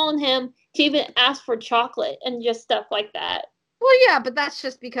literally calling him to even ask for chocolate and just stuff like that. Well, yeah, but that's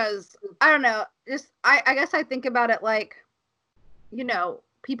just because, I don't know, just, I guess I think about it like, you know,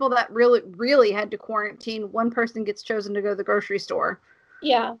 people that really, really had to quarantine, one person gets chosen to go to the grocery store.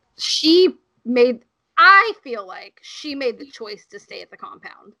 Yeah. I feel like she made the choice to stay at the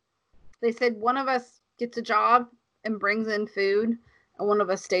compound. They said one of us gets a job and brings in food, and one of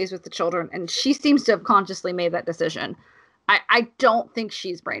us stays with the children. And she seems to have consciously made that decision. I don't think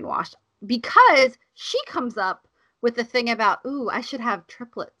she's brainwashed, because she comes up with the thing about, ooh, I should have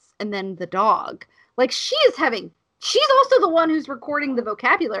triplets, and then the dog. Like, she's also the one who's recording the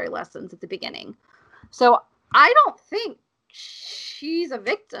vocabulary lessons at the beginning. So I don't think she's a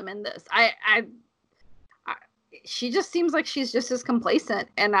victim in this. She just seems like she's just as complacent,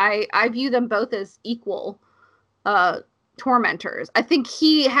 and I view them both as equal tormentors. I think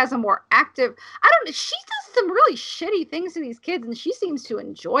he has a more active, she does some really shitty things to these kids, and she seems to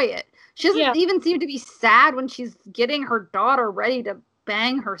enjoy it. She doesn't even seem to be sad when she's getting her daughter ready to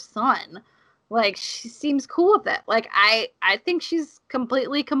bang her son. Like, she seems cool with it. Like, I think she's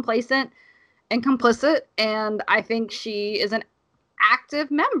completely complacent and complicit, and I think she is an active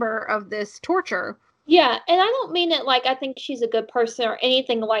member of this torture. Yeah, and I don't mean it like I think she's a good person or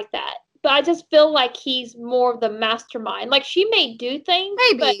anything like that. but I just feel like he's more of the mastermind. Like, she may do things,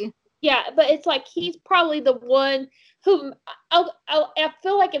 Maybe. but it's like he's probably the one who I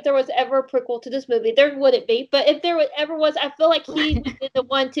feel like if there was ever a prequel to this movie, there wouldn't be. But if there ever was, I feel like he would be the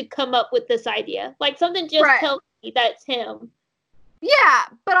one to come up with this idea. Like, something just tells me that's him. Yeah,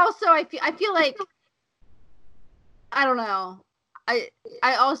 but also I feel like, I don't know. I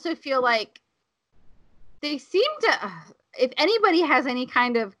also feel like they seem to, if anybody has any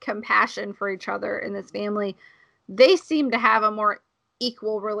kind of compassion for each other in this family, they seem to have a more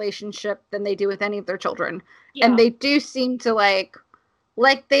equal relationship than they do with any of their children. Yeah. And they do seem to like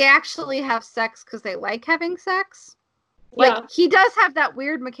they actually have sex because they like having sex. Like, he does have that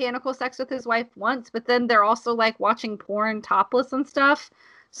weird mechanical sex with his wife once, but then they're also like watching porn topless and stuff.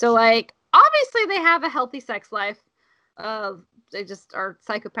 So like, obviously they have a healthy sex life. They just are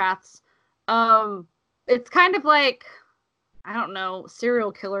psychopaths. It's kind of like, I don't know,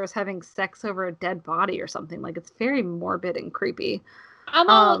 serial killers having sex over a dead body or something. Like, it's very morbid and creepy. I'm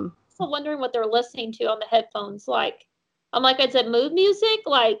also wondering what they're listening to on the headphones. Like, I'm like, is it mood music?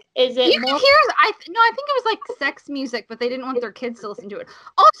 Like, is it you more? I think it was like sex music, but they didn't want their kids to listen to it.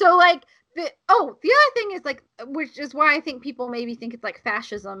 Also, like, the other thing is, like, which is why I think people maybe think it's like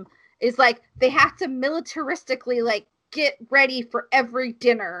fascism, is like they have to militaristically like get ready for every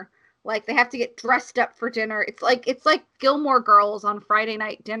dinner. Like, they have to get dressed up for dinner. It's like Gilmore Girls on Friday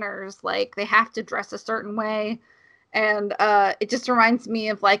night dinners. Like, they have to dress a certain way. And it just reminds me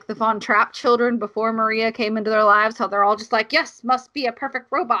of like the Von Trapp children before Maria came into their lives, how they're all just like, yes, must be a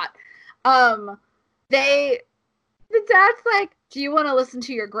perfect robot. The dad's like, do you want to listen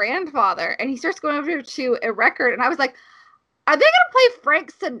to your grandfather? And he starts going over to a record, and I was like, are they gonna play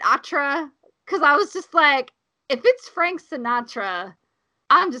Frank Sinatra? Because I was just like, if it's Frank Sinatra,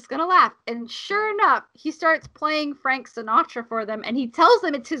 I'm just gonna laugh. And sure enough, he starts playing Frank Sinatra for them, and he tells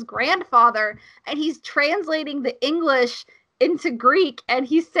them it's his grandfather, and he's translating the English into Greek, and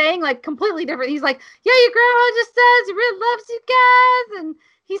he's saying like completely different. He's like, yeah, your grandma just says he really loves you guys, and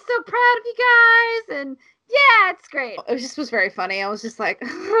he's so proud of you guys, and yeah, it's great. It just was very funny. I was just like,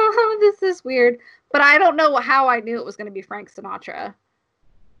 oh, this is weird. But I don't know how I knew it was going to be Frank Sinatra.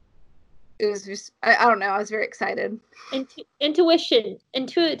 It was just, I don't know. I was very excited. Intuitive.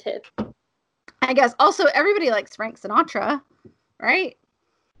 I guess. Also, everybody likes Frank Sinatra, right?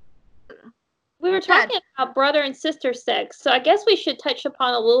 We were talking about brother and sister sex, so I guess we should touch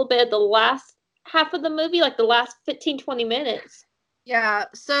upon a little bit of the last half of the movie, like the last 15, 20 minutes. Yeah,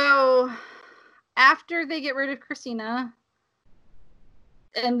 so after they get rid of Christina,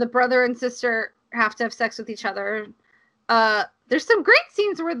 and the brother and sister have to have sex with each other, there's some great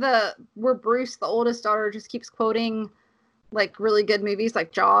scenes where Bruce, the oldest daughter, just keeps quoting like really good movies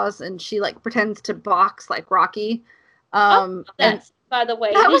like Jaws, and she like pretends to box like Rocky. By the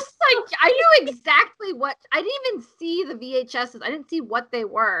way, that was like, I knew exactly what, I didn't even see the VHSs. I didn't see what they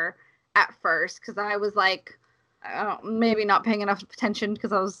were at first because I was like, I don't, maybe not paying enough attention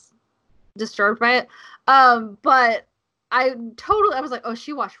because I was disturbed by it. But I was like, oh,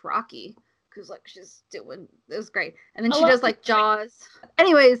 she watched Rocky because like she's doing, it was great. And then she does like Jaws.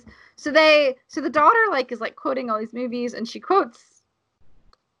 Anyways, so the daughter like is like quoting all these movies, and she quotes,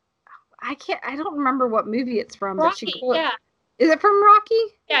 I don't remember what movie it's from, Rocky, but she quotes. Yeah. Is it from Rocky?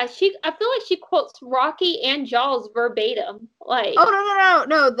 Yeah, I feel like she quotes Rocky and Jaws verbatim. Like, oh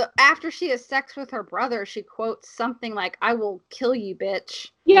no! After she has sex with her brother, she quotes something like, "I will kill you, bitch."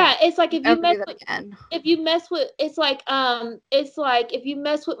 Yeah, it's like if you mess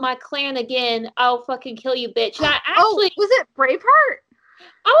with my clan again, I'll fucking kill you, bitch. And was it Braveheart?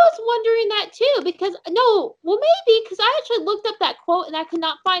 I was wondering that too, because maybe because I actually looked up that quote and I could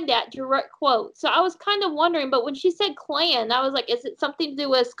not find that direct quote. So I was kind of wondering, but when she said clan, I was like, is it something to do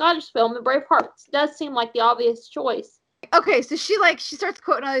with a Scottish film? And Braveheart does seem like the obvious choice. Okay, so she starts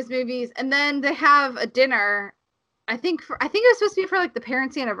quoting all these movies, and then they have a dinner. I think it was supposed to be for like the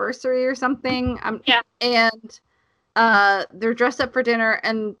parents' anniversary or something. Yeah. And they're dressed up for dinner,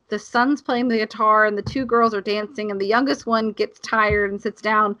 and the son's playing the guitar, and the two girls are dancing, and the youngest one gets tired and sits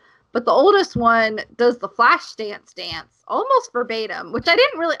down, but the oldest one does the Flashdance dance almost verbatim, which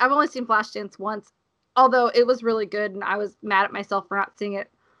I've only seen Flashdance once, although it was really good, and I was mad at myself for not seeing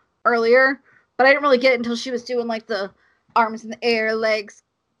it earlier, but I didn't really get it until she was doing like the arms in the air, legs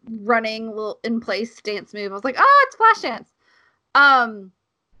running, little in place dance move. I was like, oh, it's Flashdance.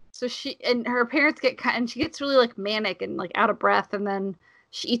 So she and her parents and she gets really like manic and like out of breath, and then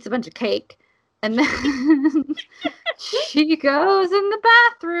she eats a bunch of cake, and then she goes in the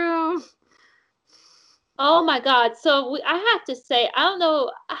bathroom. Oh my God. So I have to say, I don't know.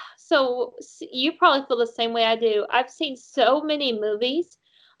 So you probably feel the same way I do. I've seen so many movies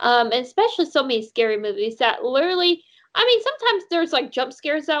And especially so many scary movies that literally, I mean, sometimes there's like jump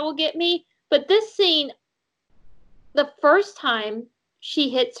scares that will get me, but this scene, the first time she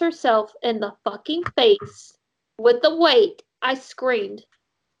hits herself in the fucking face with the weight, I screamed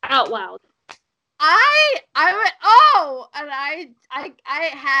out loud. I went, oh, and I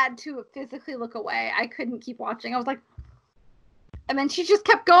had to physically look away. I couldn't keep watching. I was like, and then she just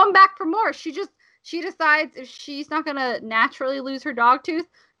kept going back for more. She decides if she's not gonna naturally lose her dog tooth,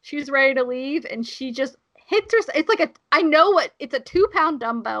 she's ready to leave, and she just hits her. It's like it's a 2-pound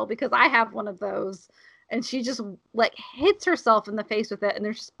dumbbell because I have one of those, and she just like hits herself in the face with it, and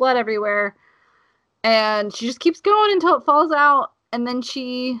there's blood everywhere, and she just keeps going until it falls out, and then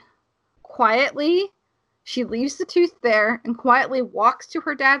she leaves the tooth there and quietly walks to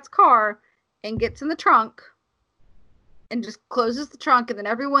her dad's car and gets in the trunk and just closes the trunk. And then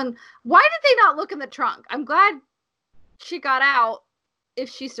everyone, why did they not look in the trunk? I'm glad she got out if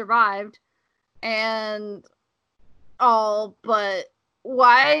she survived and all, but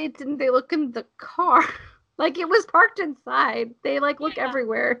why didn't they look in the car? Like, it was parked inside. They like look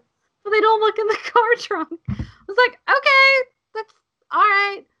everywhere, but they don't look in the car trunk. I was like, okay, that's all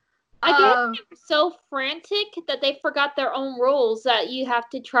right. I guess they were so frantic that they forgot their own rules that you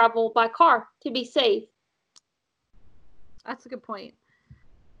have to travel by car to be safe. That's a good point.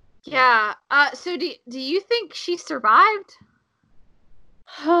 Yeah. So do you think she survived?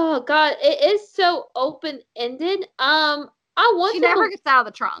 Oh God, it is so open-ended. She never gets out of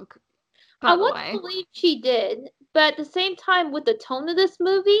the trunk. I want to believe she did, but at the same time, with the tone of this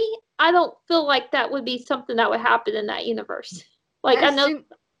movie, I don't feel like that would be something that would happen in that universe. Like, I know.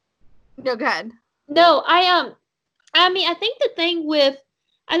 No, go ahead. No, I mean, I think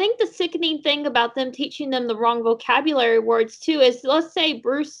the sickening thing about them teaching them the wrong vocabulary words too is, let's say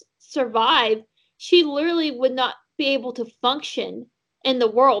Bruce survived, she literally would not be able to function in the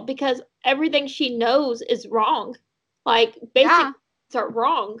world because everything she knows is wrong. Like, basic things are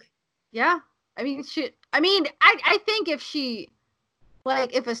wrong. Yeah. I mean, I think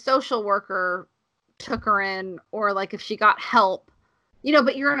if a social worker took her in, or like if she got help,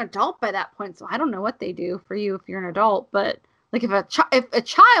 but you're an adult by that point, so I don't know what they do for you if you're an adult, but like if a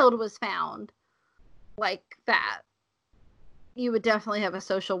child was found like that, you would definitely have a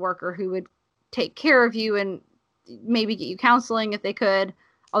social worker who would take care of you and maybe get you counseling if they could.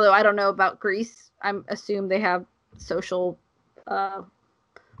 Although I don't know about Greece. I assume they have social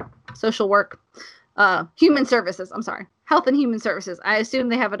work, human services. I'm sorry. Health and Human Services. I assume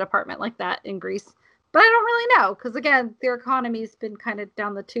they have a department like that in Greece. But I don't really know, because again, their economy's been kind of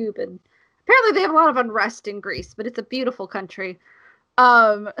down the tube, and apparently they have a lot of unrest in Greece, but it's a beautiful country.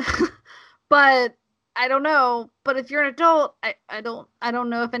 But I don't know. But if you're an adult, I don't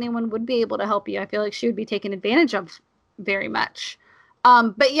know if anyone would be able to help you. I feel like she would be taken advantage of very much.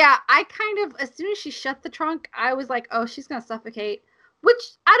 But yeah, I kind of, as soon as she shut the trunk, I was like, oh, she's gonna suffocate. Which,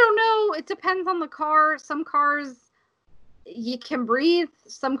 I don't know, it depends on the car. Some cars, you can breathe.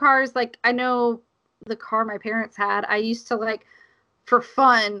 Some cars, like, I know the car my parents had, I used to, like, for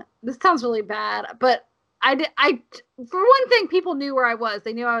fun, this sounds really bad, but for one thing, people knew where I was.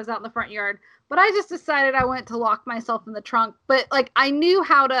 They knew I was out in the front yard, but I just decided I went to lock myself in the trunk. But, like, I knew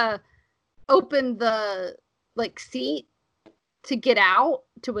how to open the, like, seat to get out,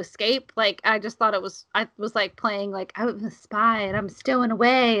 to escape. Like, I just thought I was like playing, like, I'm a spy and I'm stowing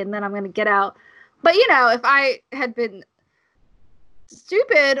away and then I'm going to get out. But, if I had been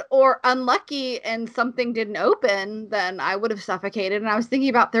stupid or unlucky and something didn't open, then I would have suffocated. And I was thinking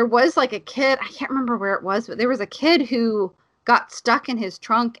about, there was like a kid, I can't remember where it was, but there was a kid who got stuck in his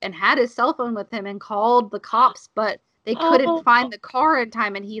trunk and had his cell phone with him and called the cops, but they couldn't find the car in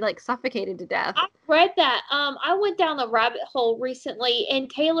time, and he like suffocated to death. I read that. I went down a rabbit hole recently,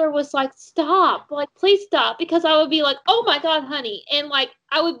 and Taylor was like, "Stop! Like, please stop!" Because I would be like, "Oh my God, honey!" And like,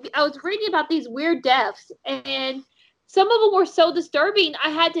 I was reading about these weird deaths, and some of them were so disturbing. I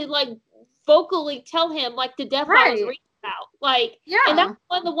had to like vocally tell him like the death I was reading about. Like, and that's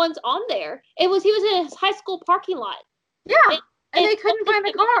one of the ones on there. He was in his high school parking lot. Yeah, and they couldn't find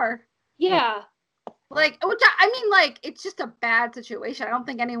the car. Yeah. Like, which I mean, like, it's just a bad situation. I don't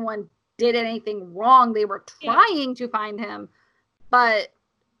think anyone did anything wrong. They were trying to find him. But,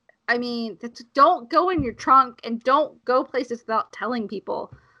 I mean, don't go in your trunk and don't go places without telling people.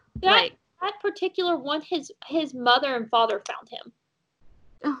 That particular one, his mother and father found him.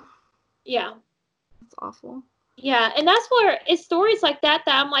 Oh, yeah. That's awful. Yeah, and that's where it's stories like that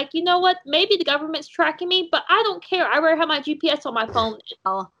I'm like, you know what? Maybe the government's tracking me, but I don't care. I already have my GPS on my phone.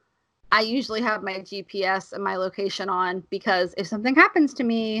 Well, I usually have my GPS and my location on because if something happens to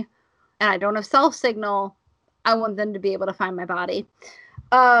me and I don't have cell signal, I want them to be able to find my body.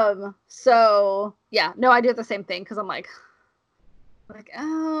 So yeah, no, I do the same thing because I'm like,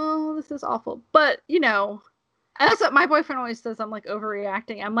 oh, this is awful. But you know, that's what my boyfriend always says. I'm like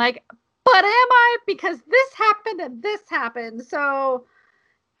overreacting. I'm like, but am I? Because this happened and this happened. So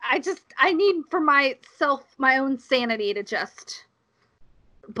I need for myself, my own sanity to just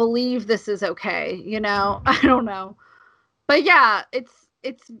believe this is okay. You know, I don't know. But yeah,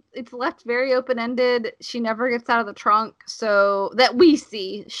 it's left very open-ended. She never gets out of the trunk, so that we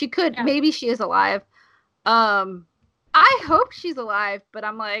see. She could, maybe she is alive. I hope she's alive, but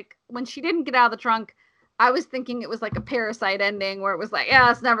I'm like, when she didn't get out of the trunk, I was thinking it was like a Parasite ending where it was like,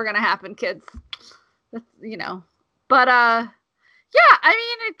 yeah, it's never gonna happen, kids. That's, you know. But yeah,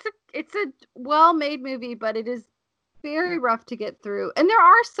 I mean, it's a well-made movie, but it is very rough to get through. And there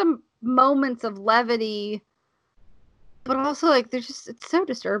are some moments of levity, but also like it's so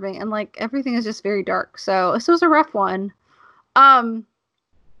disturbing, and like everything is just very dark. So this was a rough one. I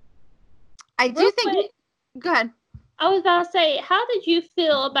do think. Go ahead. I was about to say, how did you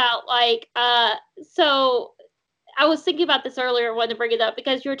feel about like so I was thinking about this earlier, wanted to bring it up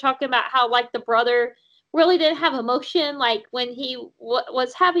because you were talking about how like the brother really didn't have emotion, like when he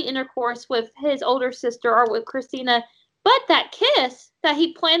was having intercourse with his older sister or with Christina, but that kiss that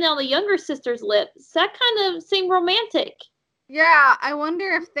he planted on the younger sister's lips, that kind of seemed romantic. Yeah, I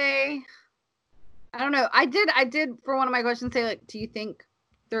wonder if I don't know. I did for one of my questions say like, do you think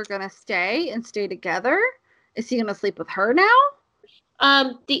they're gonna stay together? Is he gonna sleep with her now?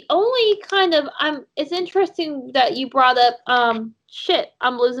 The only kind of it's interesting that you brought up I'm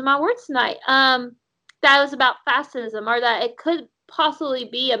losing my words tonight. That was about fascism, or that it could possibly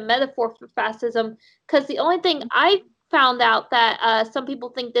be a metaphor for fascism, because the only thing I found out that some people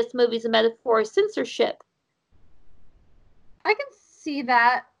think this movie's a metaphor is censorship. I can see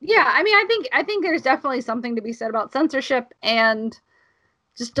that. Yeah, I mean, I think there's definitely something to be said about censorship and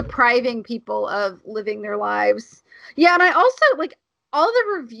just depriving people of living their lives. Yeah, and I also like all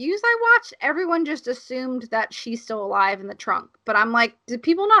the reviews I watched, everyone just assumed that she's still alive in the trunk. But I'm like, did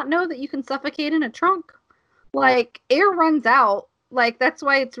people not know that you can suffocate in a trunk? Like, air runs out. Like, that's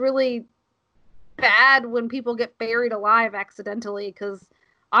why it's really bad when people get buried alive accidentally, because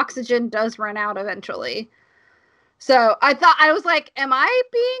oxygen does run out eventually. So I was like, am I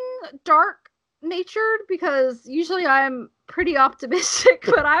being dark natured? Because usually I'm pretty optimistic,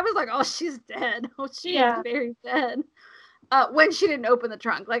 but I was like, oh, she's dead. Oh, she is very dead. When she didn't open the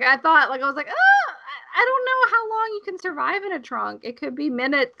trunk. Like, I thought, like, I was like, oh, I don't know how long you can survive in a trunk. It could be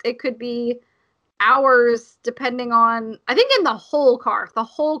minutes. It could be hours, depending on, I think in the whole car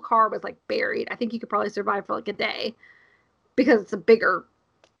was like buried. I think you could probably survive for like a day because it's a bigger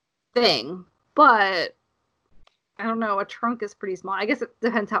thing. But I don't know, a trunk is pretty small. I guess it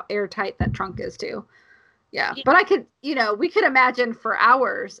depends how airtight that trunk is too. Yeah. But I could, we could imagine for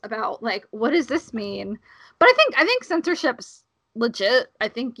hours about like, what does this mean? But I think censorship's legit. I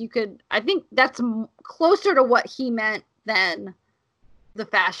think that's closer to what he meant than the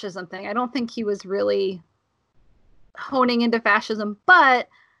fascism thing. I don't think he was really honing into fascism, but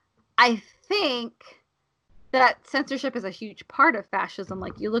I think that censorship is a huge part of fascism.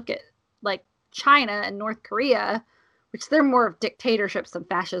 Like, you look at like China and North Korea, which they're more of dictatorships than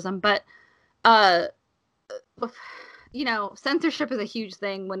fascism, but censorship is a huge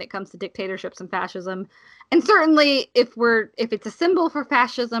thing when it comes to dictatorships and fascism. And certainly if it's a symbol for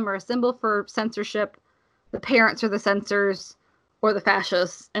fascism or a symbol for censorship, the parents are the censors or the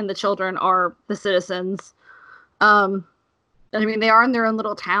fascists and the children are the citizens. I mean, they are in their own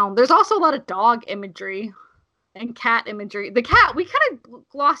little town. There's also a lot of dog imagery and cat imagery. The cat, we kind of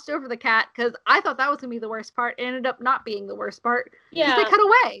glossed over the cat because I thought that was going to be the worst part. It ended up not being the worst part because they cut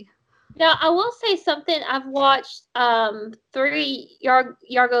away. Now, I will say something. I've watched 3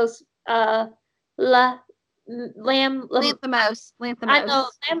 Yorgos Lanthimos. I know.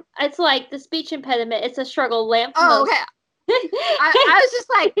 It's like the speech impediment. It's a struggle. Lanthimos. Oh, okay. I was just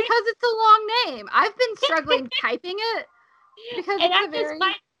like, because it's a long name. I've been struggling typing it because it's a very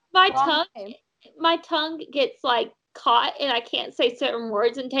my tongue gets like caught and I can't say certain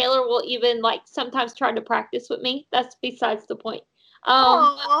words, and Taylor will even like sometimes try to practice with me. That's besides the point.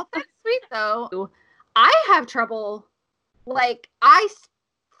 That's sweet though. I have trouble, like, I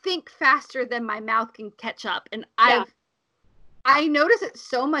think faster than my mouth can catch up, and I notice it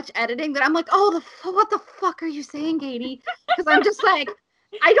so much editing that I'm like, oh, what the fuck are you saying, Katie? Because I'm just like,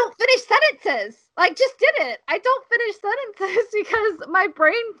 I don't finish sentences. Like, just did it. I don't finish sentences because my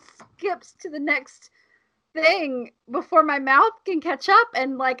brain skips to the next thing before my mouth can catch up,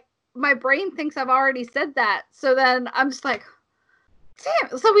 and like my brain thinks I've already said that. So then I'm just like,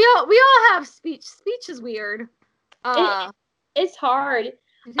 damn. So we all have speech. Speech is weird. It's hard. It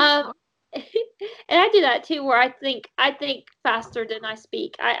is Um, and I do that too, where I think faster than I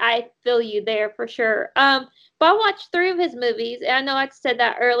speak. I feel you there for sure. But I watched 3 of his movies, and I know I said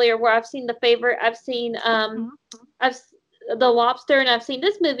that earlier, where I've seen The Favorite, I've seen Mhm. I've The Lobster, and I've seen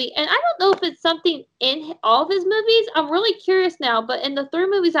this movie, and I don't know if it's something in all of his movies. I'm really curious now, but in the 3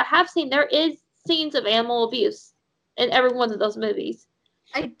 movies I have seen, there is scenes of animal abuse in every one of those movies.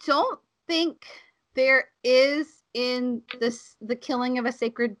 I don't think there is in the killing of a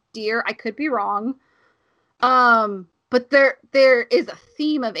sacred deer. I could be wrong. But there is a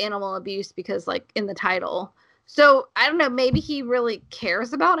theme of animal abuse because like in the title. So I don't know, maybe he really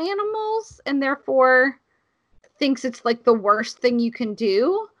cares about animals and therefore thinks it's like the worst thing you can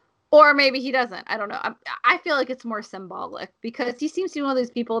do. Or maybe he doesn't. I don't know. I feel like it's more symbolic because he seems to be one of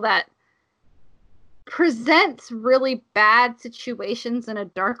those people that presents really bad situations in a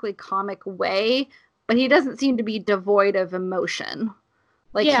darkly comic way, but he doesn't seem to be devoid of emotion.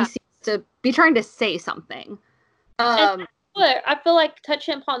 Like Yeah. he seems to be trying to say something. And I feel like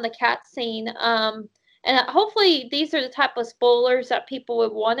touching upon the cat scene, and hopefully these are the type of spoilers that people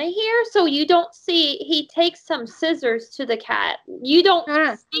would want to hear. So you don't see he takes some scissors to the cat. You don't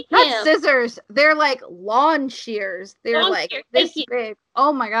see not him. scissors. They're like lawn shears. They're Lawn like shears, this thank you. big.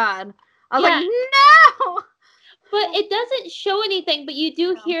 Oh my god. I was Yeah. like, no. But it doesn't show anything, but you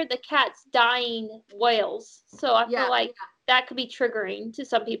do hear the cat's dying wails. So I feel like that could be triggering to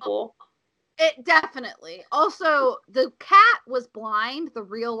some people. It definitely. Also, the cat was blind, the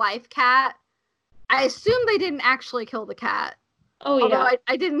real life cat. I assume they didn't actually kill the cat. Oh, yeah. Although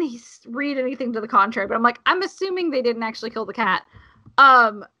I didn't read anything to the contrary, but I'm like, I'm assuming they didn't actually kill the cat.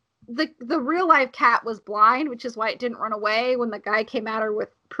 The real life cat was blind, which is why it didn't run away when the guy came at her with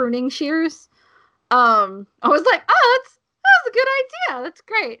pruning shears. I was like, oh, that's a good idea. That's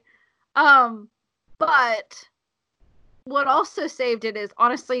great. But what also saved it is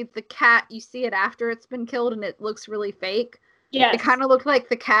honestly the cat, you see it after it's been killed and it looks really fake. Yes. It kind of looked like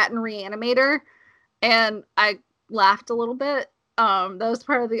the cat in Reanimator, and I laughed a little bit. That was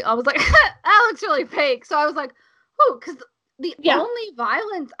part of the, I was like, that looks really fake. So I was like, oh, because the only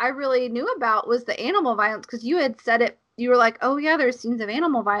violence I really knew about was the animal violence, because you had said it, you were like, oh yeah, there's scenes of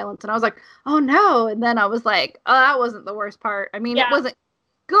animal violence, and I was like, oh no, and then I was like, oh, that wasn't the worst part. I mean, it wasn't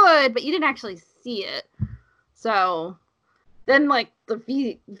good, but you didn't actually see it. So then like the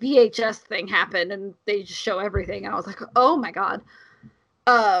VHS thing happened and they just show everything, and I was like, oh my god.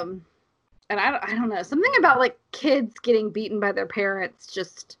 And I don't know, something about like kids getting beaten by their parents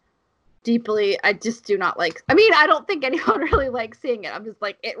just deeply, I just do not like. I mean, I don't think anyone really likes seeing it. I'm just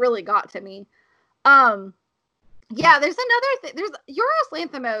like, it really got to me. Yeah, there's another thing. There's Yorgos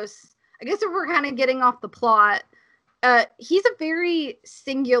Lanthimos. I guess if we're kind of getting off the plot, he's a very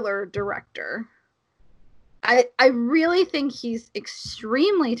singular director. I really think he's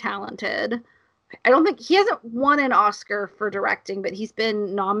extremely talented. I don't think he hasn't won an Oscar for directing, but he's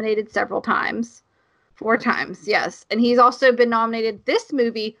been nominated several times. 4 times, yes. And he's also been nominated. This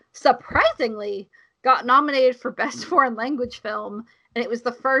movie, surprisingly, got nominated for Best Foreign Language Film. And it was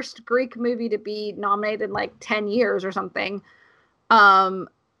the first Greek movie to be nominated in like 10 years or something. So,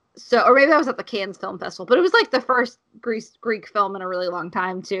 or maybe that was at the Cannes Film Festival, but it was like the first Greek film in a really long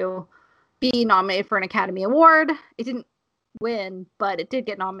time to be nominated for an Academy Award. It didn't win, but it did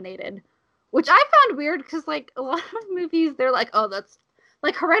get nominated, which I found weird because like a lot of movies, they're like, oh, that's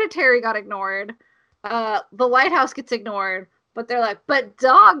like Hereditary got ignored. The Lighthouse gets ignored, but they're like, but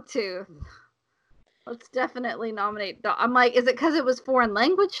Dogtooth, let's definitely nominate. I'm like, is it because it was foreign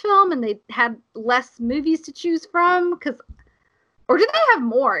language film and they had less movies to choose from? Or did they have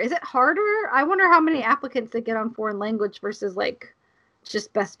more? Is it harder? I wonder how many applicants they get on foreign language versus like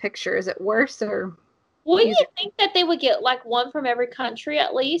just Best Picture. Is it worse or? Wouldn't you think that they would get like one from every country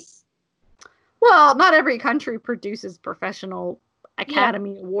at least? Well, not every country produces professional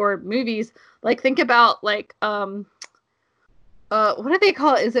Academy Award movies. Like, think about like what do they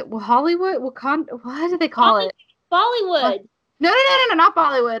call it? Is it Hollywood? What do they call it? Bollywood. No, not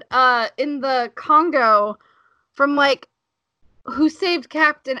Bollywood. In the Congo, from like who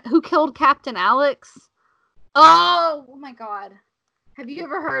killed Captain Alex? Oh my god. Have you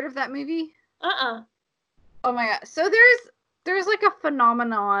ever heard of that movie? Oh my god. So there's like a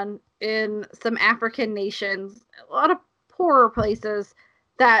phenomenon in some African nations, a lot of poorer places,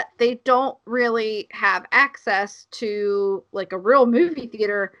 that they don't really have access to like a real movie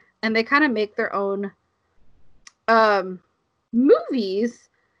theater, and they kind of make their own movies,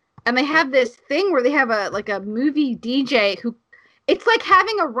 and they have this thing where they have a movie DJ who, it's like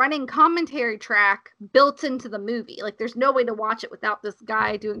having a running commentary track built into the movie. Like there's no way to watch it without this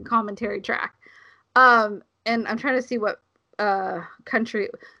guy doing commentary track. And I'm trying to see what country.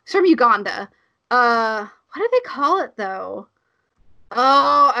 It's from Uganda. What do they call it though?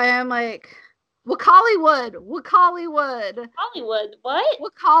 Oh, I am like Wakaliwood. Hollywood, what?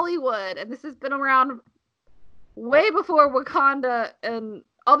 Wakaliwood, and this has been around way before Wakanda, and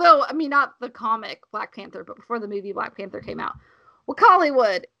although I mean not the comic Black Panther, but before the movie Black Panther came out.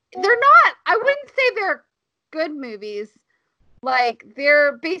 Wakaliwood. They're not. I wouldn't say they're good movies. Like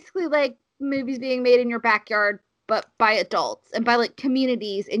they're basically like movies being made in your backyard, but by adults and by like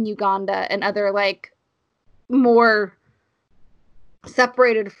communities in Uganda and other like more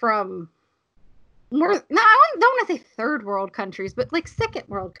separated from more. No, I don't want to say third world countries, but like second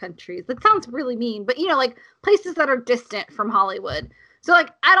world countries. That sounds really mean, but you know, like places that are distant from Hollywood. So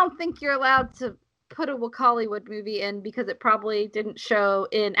like, I don't think you're allowed to put a Wakaliwood movie in because it probably didn't show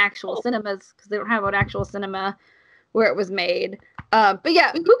in actual cinemas because they don't have an actual cinema where it was made. But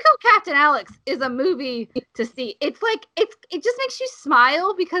yeah, Who Killed Captain Alex is a movie to see. It's like it just makes you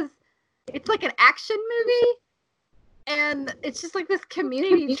smile because it's like an action movie, and it's just like this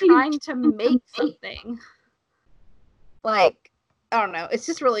community trying to make something. Like I don't know, it's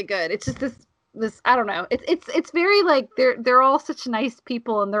just really good. It's just this I don't know. It's very like they're all such nice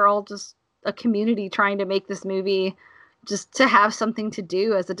people, and they're all just a community trying to make this movie just to have something to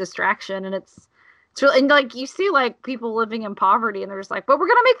do as a distraction, and it's really, and like you see like people living in poverty and they're just like, but we're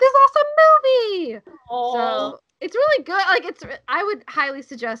gonna make this awesome movie. Aww. So it's really good. Like I would highly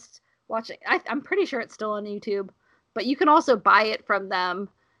suggest watching. I'm pretty sure it's still on YouTube, but you can also buy it from them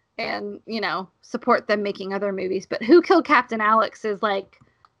and, you know, support them making other movies. But Who Killed Captain Alex is like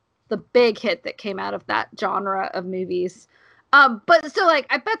the big hit that came out of that genre of movies. But so like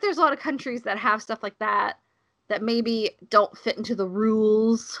I bet there's a lot of countries that have stuff like that maybe don't fit into the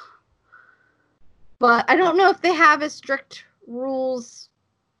rules. But I don't know if they have as strict rules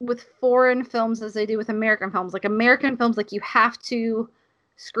with foreign films as they do with American films. Like American films, like you have to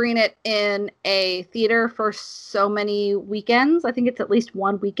screen it in a theater for so many weekends. I think it's at least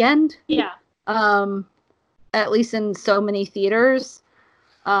one weekend. Yeah. At least in so many theaters.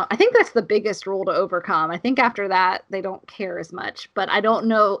 I think that's the biggest rule to overcome. I think after that, they don't care as much. But I don't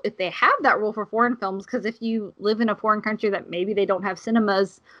know if they have that rule for foreign films, because if you live in a foreign country that maybe they don't have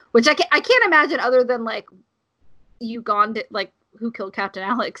cinemas, which I can't imagine other than like Uganda, like Who Killed Captain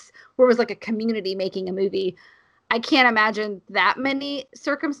Alex, where it was like a community making a movie. I can't imagine that many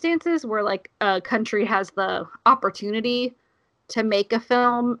circumstances where like a country has the opportunity to make a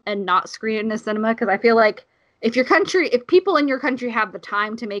film and not screen it in a cinema, because I feel like if people in your country have the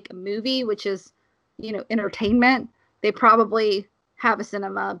time to make a movie, which is, you know, entertainment, they probably have a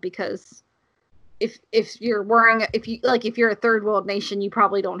cinema, because if you're a third world nation, you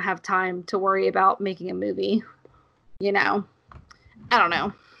probably don't have time to worry about making a movie, you know. I don't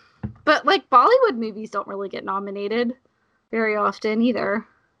know. But like Bollywood movies don't really get nominated very often either.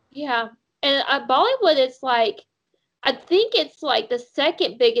 Yeah. And Bollywood is like, I think it's like the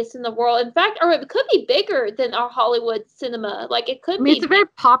second biggest in the world. In fact, or it could be bigger than our Hollywood cinema. Like it could be. It's a very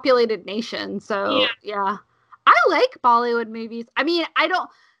populated nation, so yeah. I like Bollywood movies. I mean, I don't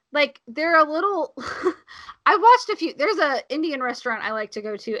like. They're a little. I've watched a few. There's a Indian restaurant I like to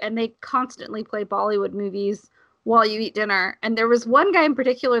go to, and they constantly play Bollywood movies while you eat dinner. And there was one guy in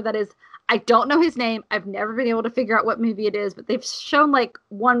particular that is. I don't know his name. I've never been able to figure out what movie it is, but they've shown like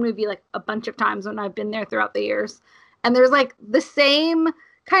one movie like a bunch of times when I've been there throughout the years. And there's like the same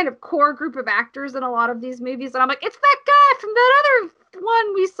kind of core group of actors in a lot of these movies. And I'm like, it's that guy from that other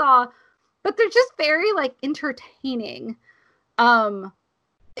one we saw. But they're just very like entertaining. But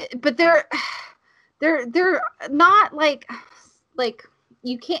they're not like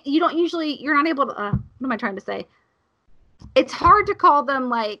you're not able to, what am I trying to say? It's hard to call them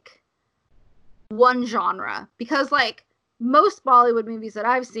like one genre, because like most Bollywood movies that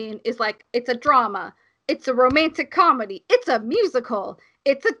I've seen is like, it's a drama. It's a romantic comedy. It's a musical.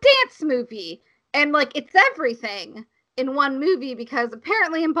 It's a dance movie. And like, it's everything in one movie, because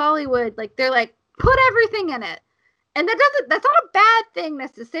apparently in Bollywood, like they're like, put everything in it. And that's not a bad thing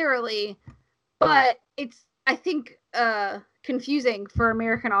necessarily, but it's, I think, confusing for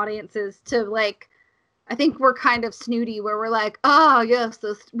American audiences to like, I think we're kind of snooty where we're like, oh yes,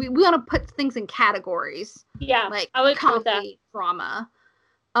 we want to put things in categories. Yeah. Like I would comedy, drama.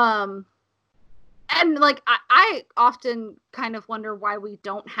 And like I often kind of wonder why we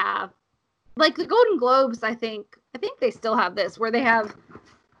don't have, like, the Golden Globes. I think they still have this, where they have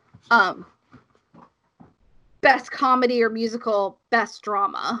best comedy or musical, best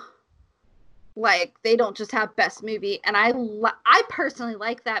drama. Like they don't just have best movie, and I personally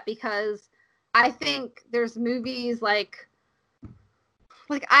like that, because I think there's movies like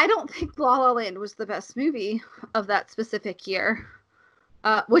like, I don't think La La Land was the best movie of that specific year.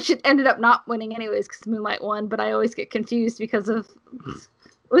 Which it ended up not winning anyways because Moonlight won, but I always get confused because of,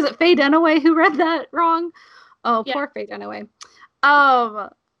 was it Faye Dunaway who read that wrong? Oh, yeah. Poor Faye Dunaway.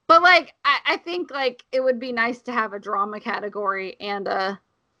 But like, I think like it would be nice to have a drama category and a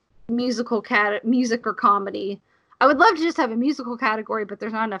music or comedy. I would love to just have a musical category, but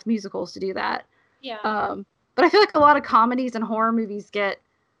there's not enough musicals to do that. Yeah. But I feel like a lot of comedies and horror movies get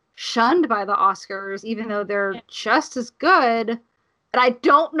shunned by the Oscars, even though they're just as good. But I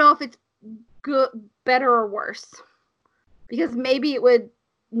don't know if it's good, better or worse, because maybe it would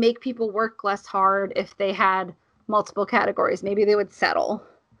make people work less hard if they had multiple categories. Maybe they would settle.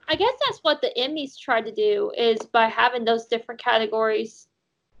 I guess that's what the Emmys tried to do, is by having those different categories.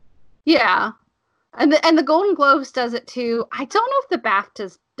 Yeah, and the Golden Globes does it too. I don't know if the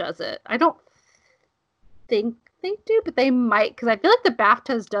BAFTAs does it. I don't think they do, but they might, because I feel like the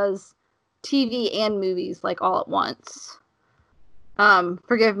BAFTAs does TV and movies like all at once.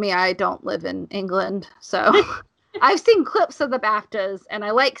 Forgive me, I don't live in England, so I've seen clips of the BAFTAs, and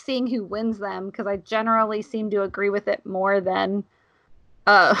I like seeing who wins them because I generally seem to agree with it more than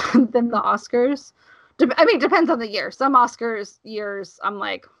the Oscars. I mean, it depends on the year. Some Oscars years, I'm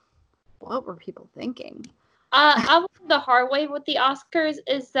like, what were people thinking? I learned the hard way with the Oscars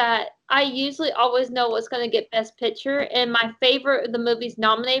is that I usually always know what's going to get Best Picture, and my favorite of the movies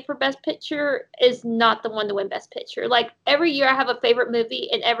nominated for Best Picture is not the one to win Best Picture. Like, every year I have a favorite movie,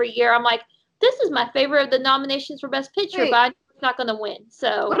 and every year I'm like, this is my favorite of the nominations for Best Picture, but I know it's not going to win.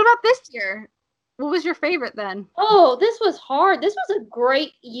 So, what about this year? What was your favorite then? Oh, this was hard. This was a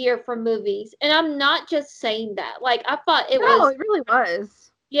great year for movies, and I'm not just saying that. Like, I thought it was. No, it really was.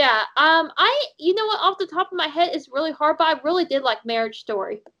 Yeah, you know what, off the top of my head, it's really hard, but I really did like Marriage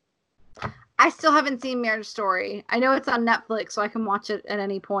Story. I still haven't seen Marriage Story. I know it's on Netflix, so I can watch it at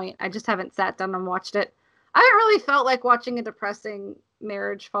any point. I just haven't sat down and watched it. I haven't really felt like watching a depressing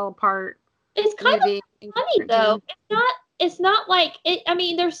marriage fall apart. It's kind of funny, though. It's not like, I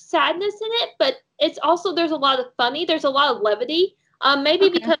mean, there's sadness in it, but it's also, there's a lot of funny, there's a lot of levity. Maybe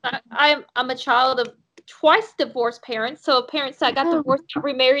because I'm a child of twice divorced parents, so parents that got divorced, got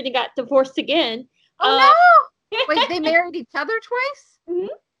remarried, and got divorced again. Oh no! Wait, they married each other twice? Mm-hmm.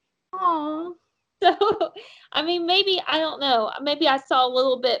 Oh. So, I mean, maybe, I don't know. Maybe I saw a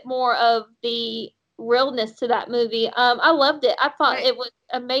little bit more of the realness to that movie. I loved it. I thought it was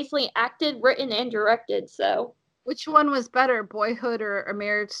amazingly acted, written, and directed. So, which one was better, Boyhood or A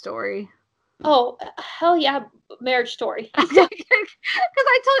Marriage Story? Oh, hell yeah, Marriage Story. Because I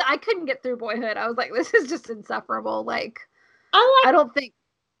told you I couldn't get through Boyhood. I was like, this is just insufferable. Like, I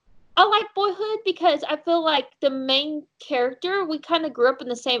like Boyhood because I feel like the main character, we kind of grew up in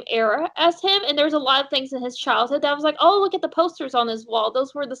the same era as him, and there's a lot of things in his childhood that I was like, oh, look at the posters on his wall.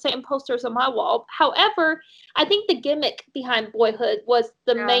 Those were the same posters on my wall. However, I think the gimmick behind Boyhood was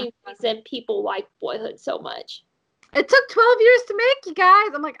the main reason people like Boyhood so much. It took 12 years to make, you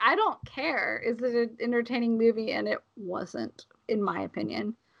guys. I'm like, I don't care. Is it an entertaining movie? And it wasn't, in my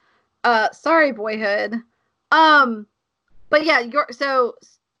opinion. Sorry, Boyhood. But yeah, Yorgos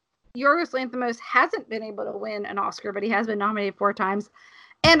Lanthimos hasn't been able to win an Oscar, but he has been nominated 4 times.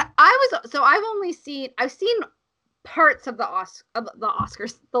 And I've seen parts of the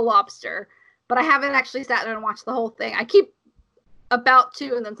Oscars, The Lobster, but I haven't actually sat there and watched the whole thing. I keep about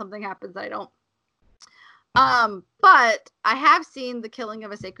to, and then something happens that I don't. But I have seen The Killing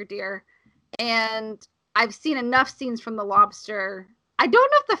of a Sacred Deer, and I've seen enough scenes from The Lobster. I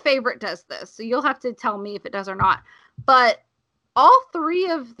don't know if The Favorite does this, so you'll have to tell me if it does or not. But all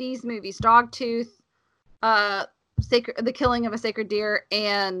 3 of these movies, Dogtooth, The Killing of a Sacred Deer,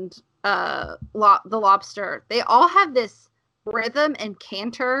 and The Lobster, they all have this rhythm and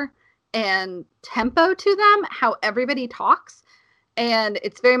canter and tempo to them, how everybody talks. And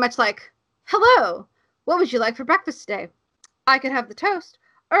it's very much like, hello, what would you like for breakfast today? I could have the toast,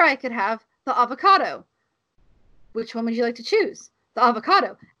 or I could have the avocado. Which one would you like to choose? The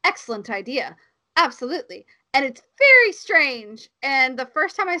avocado. Excellent idea. Absolutely. And it's very strange. And the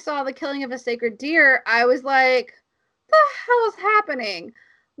first time I saw The Killing of a Sacred Deer, I was like, the hell is happening?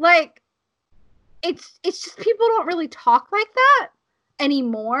 Like, it's just people don't really talk like that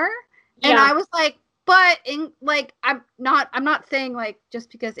anymore. Yeah. And I was like, but I'm not saying like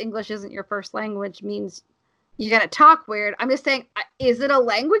just because English isn't your first language means you gotta talk weird. I'm just saying, is it a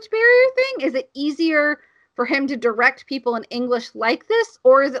language barrier thing? Is it easier for him to direct people in English like this,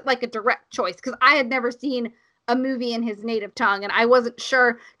 or is it like a direct choice? Because I had never seen a movie in his native tongue, and I wasn't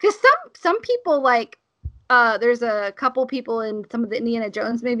sure. Because some people like there's a couple people in some of the Indiana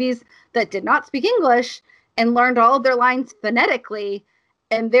Jones movies that did not speak English and learned all of their lines phonetically.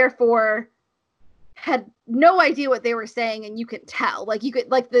 and therefore had no idea what they were saying, and you could tell. Like, you could,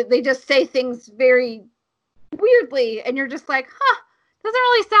 like, they just say things very weirdly, and you're just like, huh, doesn't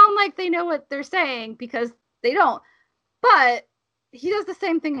really sound like they know what they're saying, because they don't. But he does the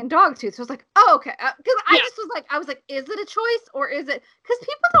same thing in Dogtooth. So I was like, oh, okay. Because I was like, is it a choice, or is it, because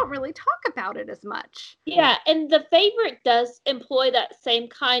people don't really talk about it as much. Yeah, and The Favorite does employ that same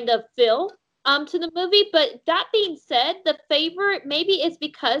kind of feel to the movie. But that being said, The Favorite, maybe it's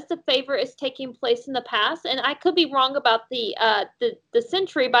because The Favorite is taking place in the past, and I could be wrong about the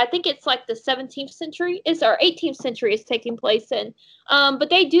century, but I think it's like the 17th century is, or 18th century is taking place in. But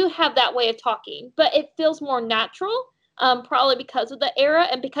they do have that way of talking, but it feels more natural. Probably because of the era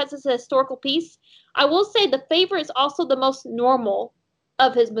and because it's a historical piece. I will say The Favorite is also the most normal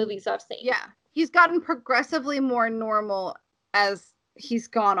of his movies I've seen. Yeah. He's gotten progressively more normal as he's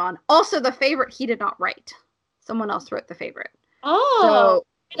gone on. Also, The Favorite, he did not write. Someone else wrote The Favorite. Oh.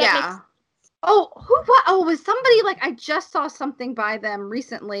 So, yeah. Oh, what? Oh, was somebody, like, I just saw something by them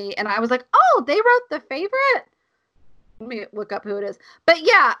recently, and I was like, oh, they wrote The Favorite? Let me look up who it is. But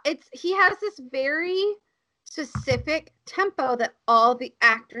yeah, he has this very specific tempo that all the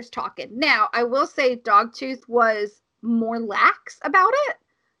actors talk in. Now, I will say Dogtooth was more lax about it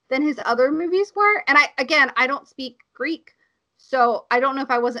than his other movies were. And I don't speak Greek, so I don't know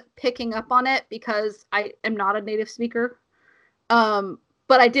if I wasn't picking up on it because I am not a native speaker.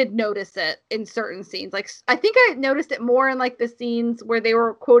 But I did notice it in certain scenes. Like, I think I noticed it more in, like, the scenes where they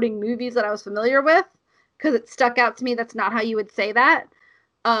were quoting movies that I was familiar with, because it stuck out to me. That's not how you would say that.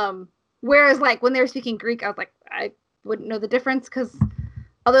 Whereas, like, when they were speaking Greek, I was like, I wouldn't know the difference, because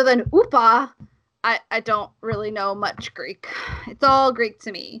other than Upa, I don't really know much Greek. It's all Greek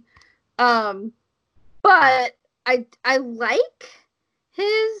to me. But I like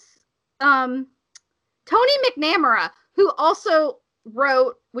his Tony McNamara, who also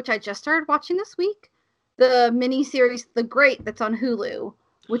wrote, which I just started watching this week, the miniseries The Great that's on Hulu,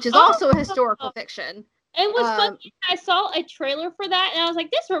 which is also a historical fiction. It was funny. I saw a trailer for that, and I was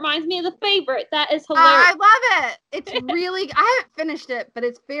like, this reminds me of The Favorite. That is hilarious. I love it. It's really, I haven't finished it, but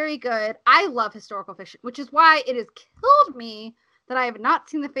it's very good. I love historical fiction, which is why it has killed me that I have not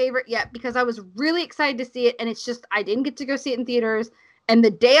seen The Favorite yet, because I was really excited to see it, and it's just, I didn't get to go see it in theaters. And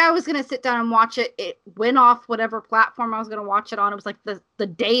the day I was going to sit down and watch it, it went off whatever platform I was going to watch it on. It was like the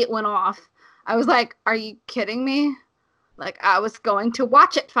day it went off. I was like, are you kidding me? Like, I was going to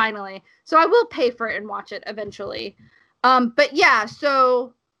watch it finally. So I will pay for it and watch it eventually. But yeah,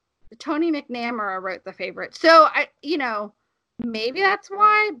 so Tony McNamara wrote The Favorite. So maybe that's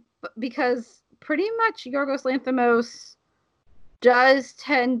why, because pretty much Yorgos Lanthimos does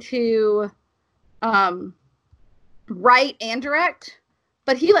tend to write and direct,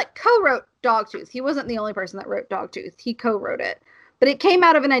 but he, like, co-wrote Dogtooth. He wasn't the only person that wrote Dogtooth. He co-wrote it. But it came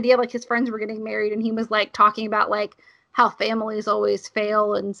out of an idea, like, his friends were getting married, and he was, like, talking about, like, how families always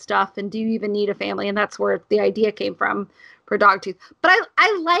fail and stuff, and do you even need a family? And that's where the idea came from for Dogtooth. But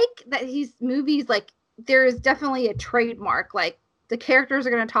I like that his movies, like, there is definitely a trademark. Like, the characters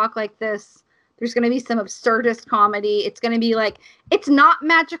are going to talk like this. There's going to be some absurdist comedy. It's going to be, like, it's not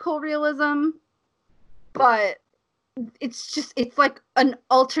magical realism, but it's like an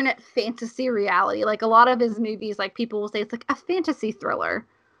alternate fantasy reality. Like, a lot of his movies, like, people will say it's like a fantasy thriller.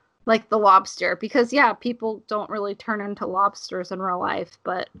 Like The Lobster, because yeah, people don't really turn into lobsters in real life,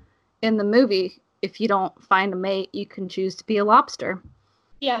 but in the movie, if you don't find a mate, you can choose to be a lobster.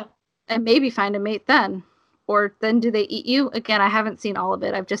 Yeah. And maybe find a mate then. Or then do they eat you? Again, I haven't seen all of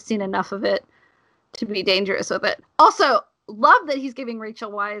it. I've just seen enough of it to be dangerous with it. Also, love that he's giving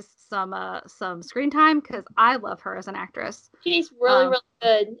Rachel Weisz some screen time, because I love her as an actress. She's really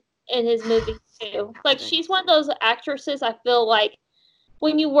good in his movies too. Like, she's one of those actresses I feel like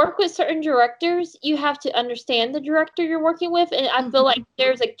when you work with certain directors, you have to understand the director you're working with, and I feel like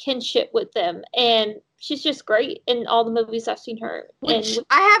there's a kinship with them, and she's just great in all the movies I've seen her in.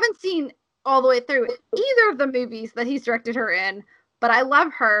 I haven't seen all the way through either of the movies that he's directed her in, but I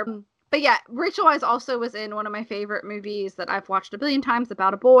love her. But yeah, Rachel Weisz also was in one of my favorite movies that I've watched a billion times,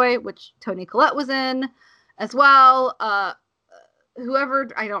 About a Boy, which Toni Collette was in as well. Whoever,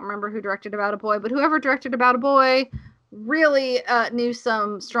 I don't remember who directed About a Boy, but whoever directed About a Boy really knew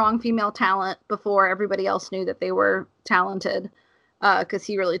some strong female talent before everybody else knew that they were talented, because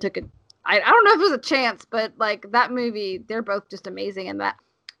he really took it. I don't know if it was a chance, but, like, that movie, they're both just amazing in that.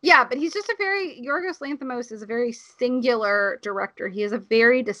 Yeah, but he's just Yorgos Lanthimos is a very singular director. He has a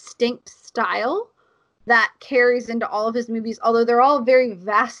very distinct style that carries into all of his movies, although they're all very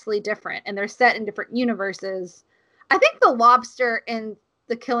vastly different, and they're set in different universes. I think The Lobster and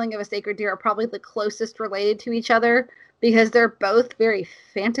The Killing of a Sacred Deer are probably the closest related to each other because they're both very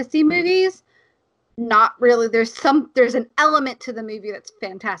fantasy movies. Not really. There's an element to the movie that's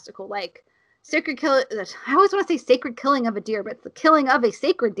fantastical, like Sacred Killing. I always want to say Sacred Killing of a Deer, but it's the killing of a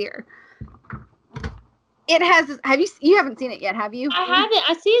sacred deer. It has. You haven't seen it yet, have you? I haven't.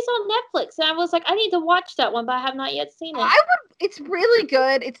 I see it's on Netflix, and I was like, I need to watch that one, but I have not yet seen it. It's really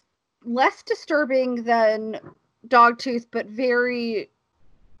good. It's less disturbing than Dogtooth, but very.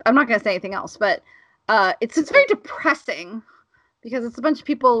 I'm not going to say anything else, but it's very depressing because it's a bunch of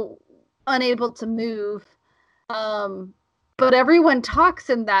people unable to move, but everyone talks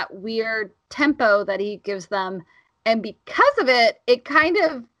in that weird tempo that he gives them, and because of it, it kind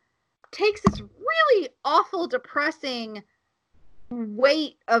of takes this really awful, depressing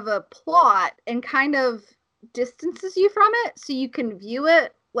weight of a plot and kind of distances you from it, so you can view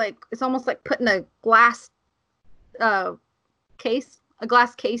it like it's almost like putting a glass case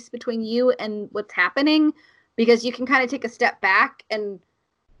between you and what's happening, because you can kind of take a step back and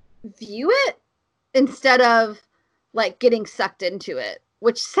view it instead of like getting sucked into it,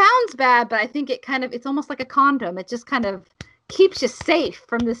 which sounds bad, but I think it's almost like a condom. It just kind of keeps you safe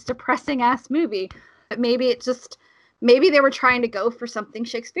from this depressing ass movie. But maybe they were trying to go for something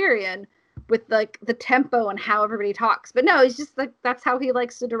Shakespearean with like the tempo and how everybody talks. But no, it's just like that's how he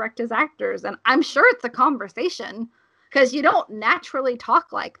likes to direct his actors, and I'm sure it's a conversation because you don't naturally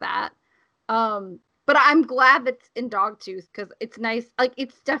talk like that. But I'm glad that's in Dogtooth because it's nice. Like,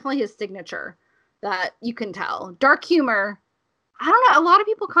 it's definitely his signature that you can tell. Dark humor. I don't know. A lot of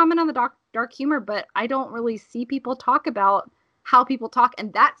people comment on the dark humor, but I don't really see people talk about how people talk.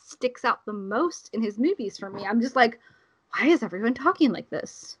 And that sticks out the most in his movies for me. I'm just like, why is everyone talking like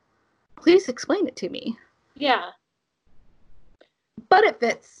this? Please explain it to me. Yeah. But it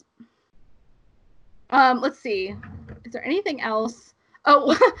fits. Let's see. Is there anything else?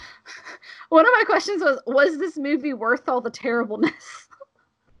 Oh, one of my questions was this movie worth all the terribleness?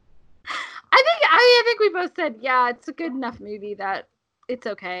 I think we both said, yeah, it's a good enough movie that it's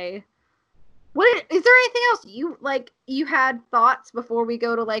okay. Is there anything else you had thoughts before we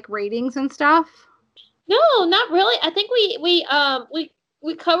go to like ratings and stuff? No, not really. I think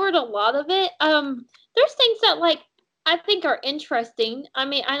we covered a lot of it. There's things that like I think are interesting. I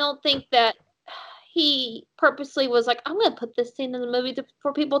mean, I don't think that he purposely was like, I'm going to put this scene in the movie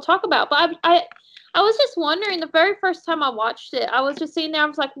for people to talk about. But I was just wondering, the very first time I watched it, I was just sitting there, I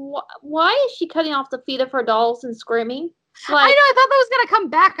was like, why is she cutting off the feet of her dolls and screaming? Like, I know, I thought that was going to come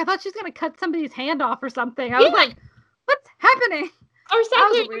back. I thought she was going to cut somebody's hand off or something. I was like, what's happening? Or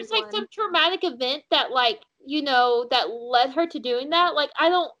something, there's like some traumatic event that like, that led her to doing that. Like, I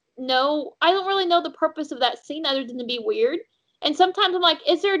don't really know the purpose of that scene other than to be weird. And sometimes I'm like,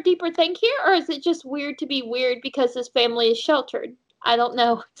 is there a deeper thing here? Or is it just weird to be weird because this family is sheltered? I don't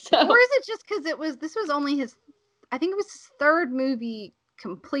know. So. Or is it just because this was only I think it was his third movie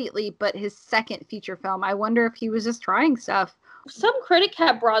completely, but his second feature film. I wonder if he was just trying stuff. Some critic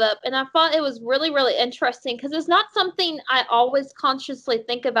had brought up, and I thought it was really, really interesting because it's not something I always consciously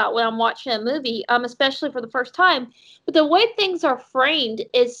think about when I'm watching a movie, especially for the first time. But the way things are framed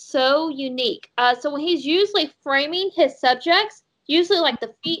is so unique. So when he's usually framing his subjects, usually like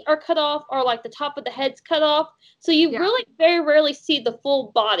the feet are cut off or like the top of the head's cut off. So you really very rarely see the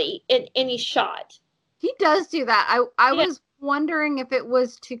full body in any shot. He does do that. I was wondering if it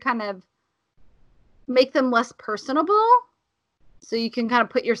was to kind of make them less personable, so you can kind of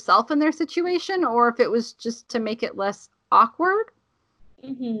put yourself in their situation, or if it was just to make it less awkward.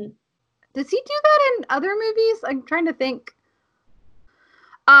 Mm-hmm. Does he do that in other movies? I'm trying to think.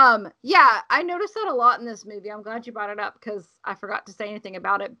 Yeah, I noticed that a lot in this movie. I'm glad you brought it up because I forgot to say anything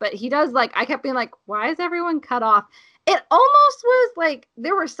about it. But he does, like, I kept being like, why is everyone cut off? It almost was like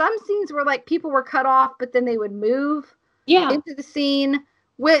there were some scenes where like people were cut off, but then they would move into the scene,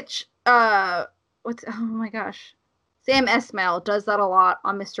 which oh my gosh. Sam Esmail does that a lot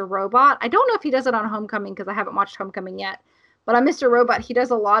on Mr. Robot. I don't know if he does it on Homecoming because I haven't watched Homecoming yet. But on Mr. Robot, he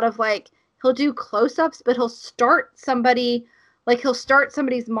does a lot of like, he'll do close-ups, but he'll start somebody's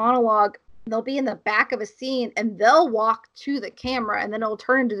monologue. They'll be in the back of a scene and they'll walk to the camera and then it'll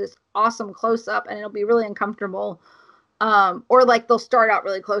turn into this awesome close-up and it'll be really uncomfortable. Or like they'll start out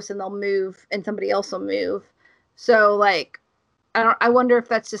really close and they'll move and somebody else will move. So like, I wonder if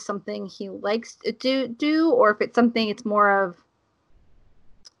that's just something he likes to do, or if it's something it's more of,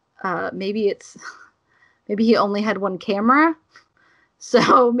 maybe he only had one camera.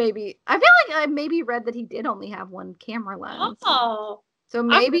 So maybe, I feel like I maybe read that he did only have one camera lens. Oh. So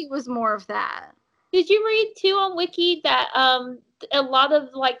maybe it was more of that. Did you read too on Wiki that a lot of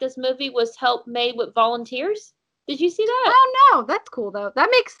like this movie was made with volunteers? Did you see that? Oh no, that's cool though. That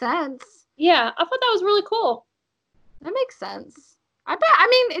makes sense. Yeah, I thought that was really cool. That makes sense. I bet. I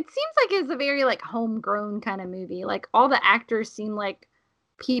mean, it seems like it's a very like homegrown kind of movie. Like all the actors seem like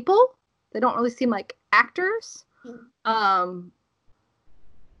people. They don't really seem like actors. I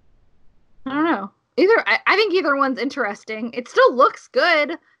don't know. I think either one's interesting. It still looks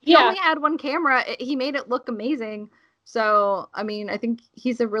good. He only had one camera. He made it look amazing. So, I mean, I think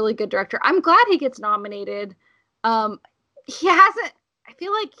he's a really good director. I'm glad he gets nominated. He hasn't, I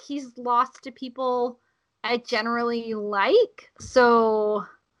feel like he's lost to people I generally like. So,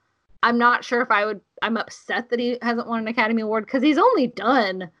 I'm not sure if I'm upset that he hasn't won an Academy Award because he's only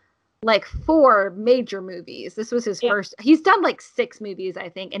done like 4 major movies. This was his first. He's done like 6 movies, I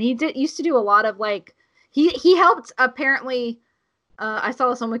think. And he used to do a lot of like, he helped apparently, I saw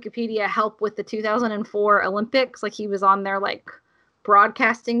this on Wikipedia, help with the 2004 Olympics. Like he was on their like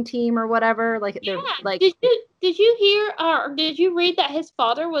broadcasting team or whatever. Like they're like. Did you hear or did you read that his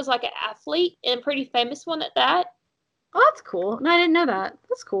father was like an athlete and a pretty famous one at that? Oh, that's cool. No, I didn't know that.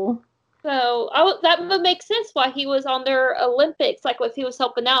 That's cool. So that would make sense why he was on their Olympics. Like if he was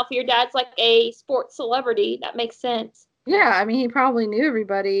helping out, if your dad's like a sports celebrity, that makes sense. Yeah, I mean he probably knew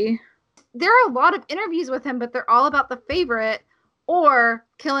everybody. There are a lot of interviews with him, but they're all about The Favorite or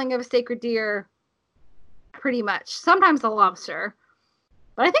Killing of a Sacred Deer, pretty much. Sometimes The Lobster.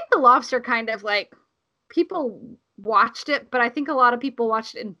 But I think The Lobster kind of like, people watched it, but I think a lot of people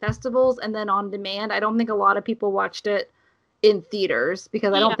watched it in festivals and then on demand. I don't think a lot of people watched it in theaters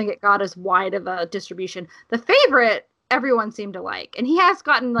because I don't think it got as wide of a distribution. The Favorite, everyone seemed to like. And he has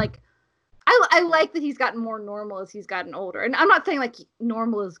gotten like, I like that he's gotten more normal as he's gotten older. And I'm not saying like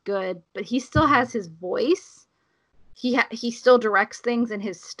normal is good, but he still has his voice. He still directs things in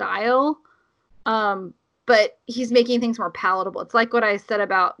his style. But he's making things more palatable. It's like what I said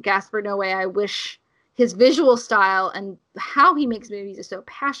about Gaspar Noé. I wish his visual style and how he makes movies is so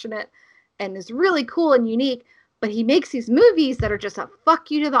passionate and is really cool and unique. But he makes these movies that are just a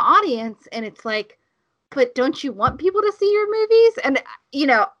fuck you to the audience. And it's like, but don't you want people to see your movies? And, you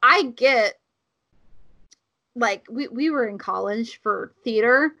know, I get, like, we were in college for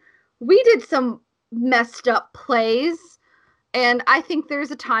theater. We did some messed up plays. And I think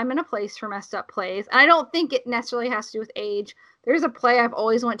there's a time and a place for messed up plays. And I don't think it necessarily has to do with age. There's a play I've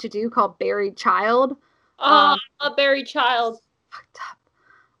always wanted to do called Buried Child. A Buried Child. Fucked up.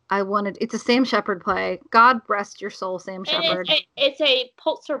 It's a Sam Shepard play. God rest your soul, Sam Shepard. It's a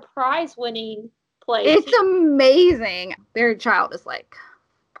Pulitzer Prize winning play. It's amazing. Buried Child is like,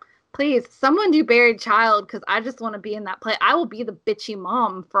 please, someone do Buried Child because I just want to be in that play. I will be the bitchy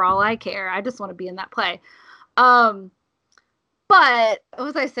mom for all I care. I just want to be in that play. But what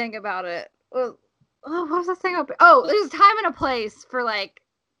was I saying about it? What was I saying about? Oh, there's a time and a place for like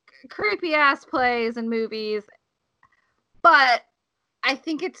creepy ass plays and movies. But I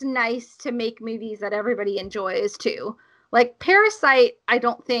think it's nice to make movies that everybody enjoys too. Like Parasite, I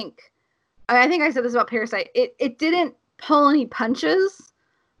think I said this about Parasite. It didn't pull any punches,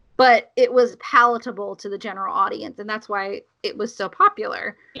 but it was palatable to the general audience, and that's why it was so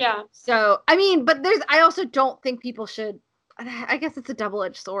popular. Yeah. So, I mean, but I also don't think people should, I guess it's a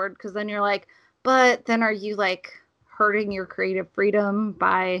double-edged sword, because then you're like, but then are you like hurting your creative freedom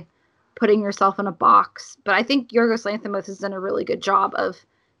by putting yourself in a box? But I think Yorgos Lanthimos has done a really good job of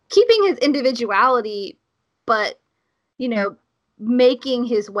keeping his individuality, but, you know, making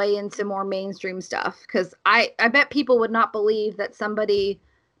his way into more mainstream stuff. Because I bet people would not believe that somebody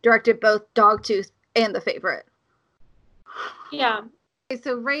directed both Dogtooth and The Favorite. Yeah. Okay,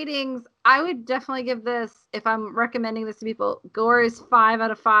 so ratings, I would definitely give this, if I'm recommending this to people, gore is 5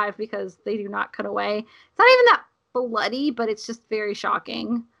 out of 5 because they do not cut away. It's not even that bloody, but it's just very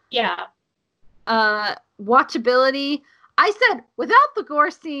shocking. Yeah. Watchability, I said without the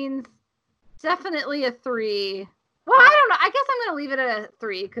gore scenes, definitely a 3. Well, I don't know. I guess I'm going to leave it at a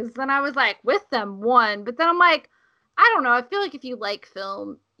 3 because then I was like, with them, 1. But then I'm like, I don't know. I feel like if you like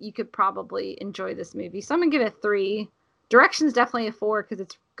film, you could probably enjoy this movie. So I'm going to give it a 3. Direction's definitely a 4 because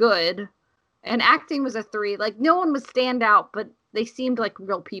it's good. And acting was a 3. Like, no one was standout, but they seemed like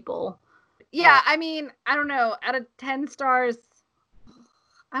real people. Yeah, I mean, I don't know. Out of 10 stars,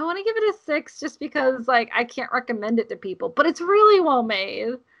 I want to give it a 6 just because, like, I can't recommend it to people. But it's really well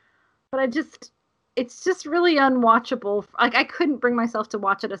made. But it's just really unwatchable. Like, I couldn't bring myself to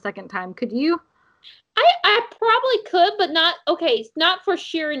watch it a second time. Could you? I probably could, but not for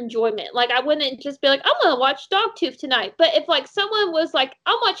sheer enjoyment. Like, I wouldn't just be like, I'm going to watch Dogtooth tonight. But if, like, someone was like,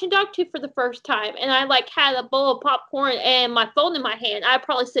 I'm watching Dogtooth for the first time, and I, like, had a bowl of popcorn and my phone in my hand, I'd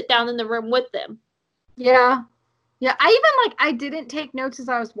probably sit down in the room with them. Yeah. Yeah, I didn't take notes as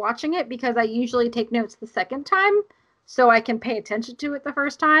I was watching it because I usually take notes the second time so I can pay attention to it the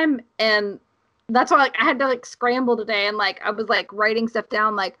first time. And that's why I had to scramble today and I was writing stuff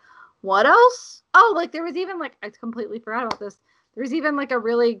down what else? Oh, there was even I completely forgot about this. There's even a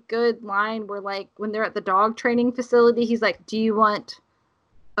really good line where when they're at the dog training facility, he's like, "Do you want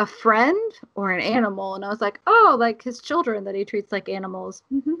a friend or an animal?" And I was like, "Oh, his children that he treats like animals."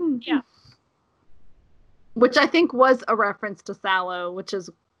 Yeah. Which I think was a reference to Sallow, which is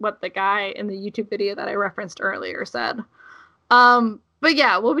what the guy in the YouTube video that I referenced earlier said. But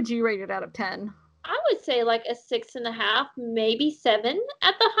yeah, what would you rate it out of 10? I would say a 6.5, maybe 7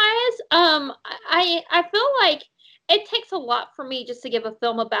 at the highest. I feel like it takes a lot for me just to give a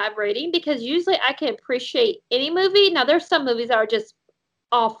film a bad rating because usually I can appreciate any movie. Now there's some movies that are just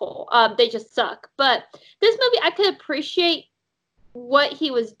awful. They just suck. But this movie, I could appreciate what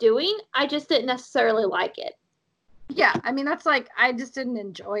he was doing. I just didn't necessarily like it. Yeah, I mean that's I just didn't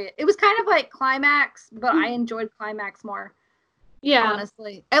enjoy it. It was kind of like Climax, but I enjoyed Climax more. Yeah,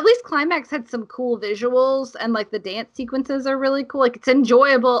 honestly, at least Climax had some cool visuals and the dance sequences are really cool. It's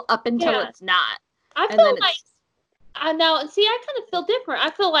enjoyable up until it's not. I feel I know. See, I kind of feel different.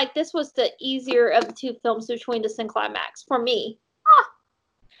 I feel like this was the easier of the two films between this and Climax for me. Huh.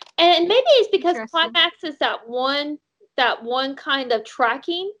 And maybe it's because Climax is that one kind of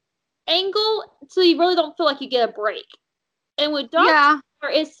tracking angle, so you really don't feel like you get a break. And with Dark,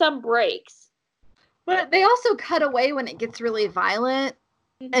 there is some breaks. But they also cut away when it gets really violent,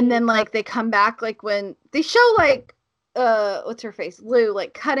 and then they come back when they show what's her face, Lou,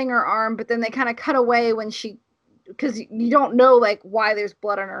 cutting her arm, but then they kind of cut away when because you don't know why there's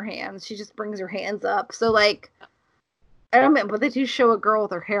blood on her hands. She just brings her hands up, so I don't know, but they do show a girl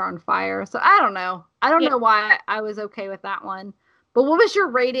with her hair on fire, so I don't know. I don't know why I was okay with that one. But what was your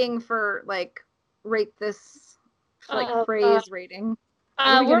rating for rate this phrase rating? What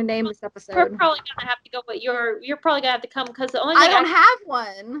are we gonna name this episode? We're probably gonna have to go, but you're probably gonna have to come because the only thing I don't have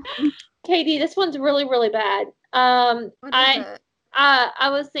one. Katie, this one's really, really bad. What is it? I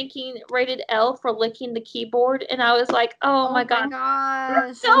was thinking rated L for licking the keyboard, and I was like, oh my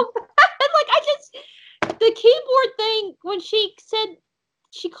gosh. So bad. The keyboard thing, when she said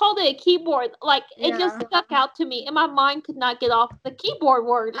she called it a keyboard, it just stuck out to me, and my mind could not get off the keyboard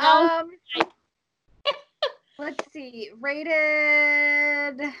word. Let's see.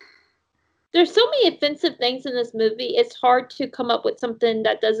 Rated. There's so many offensive things in this movie. It's hard to come up with something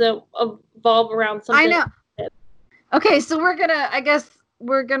that doesn't evolve around something. I know. Okay, so I guess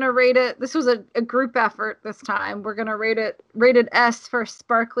we're gonna rate it. This was a group effort this time. We're gonna rate it rated S for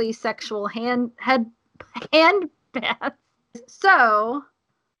sparkly sexual hand baths. So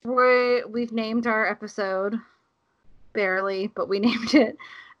we've named our episode, barely, but we named it.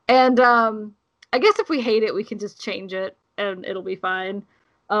 And I guess if we hate it, we can just change it and it'll be fine.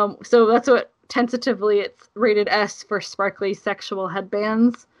 So that's what tentatively it's rated S for sparkly sexual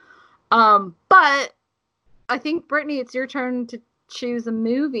headbands. But I think, Brittany, it's your turn to choose a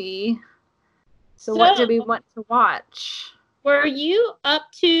movie. So what do we want to watch? Were you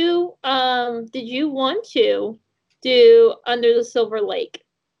up to, did you want to do Under the Silver Lake?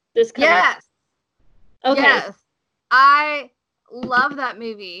 Yes. Okay. Yes. I love that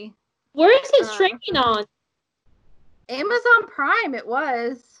movie. Where is it streaming on? Amazon Prime, it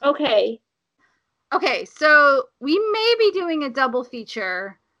was. Okay. Okay, so we may be doing a double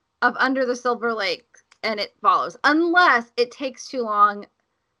feature of Under the Silver Lake and It Follows, unless it takes too long.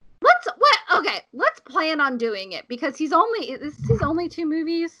 Let's plan on doing it because he's only 2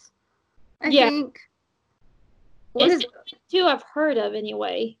 movies, I think. It's 2 I've heard of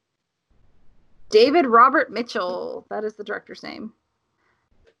anyway. David Robert Mitchell, that is the director's name.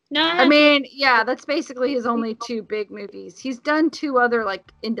 No, I mean, yeah, that's basically his only 2 big movies. He's done 2 other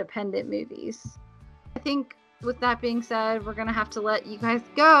independent movies. I think with that being said, we're gonna have to let you guys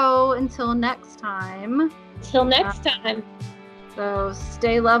go until next time. Till next time. So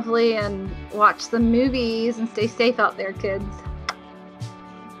stay lovely and watch some movies and stay safe out there, kids.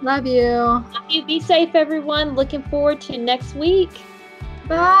 Love you. Love you. Be safe, everyone. Looking forward to next week.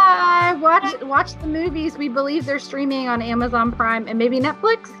 Bye. Watch the movies. We believe they're streaming on Amazon Prime and maybe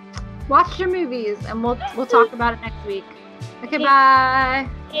Netflix. Watch your movies, and we'll talk about it next week. Okay, bye.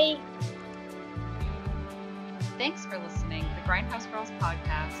 Hey. Thanks for listening. The Grindhouse Girls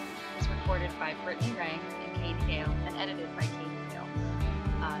podcast is recorded by Brittany Rang and Katie Gale and edited by Katie Gale.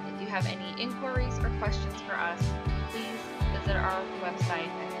 If you have any inquiries or questions for us, please visit our website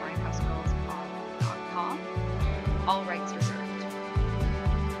at grindhousegirlspod.com. All rights reserved.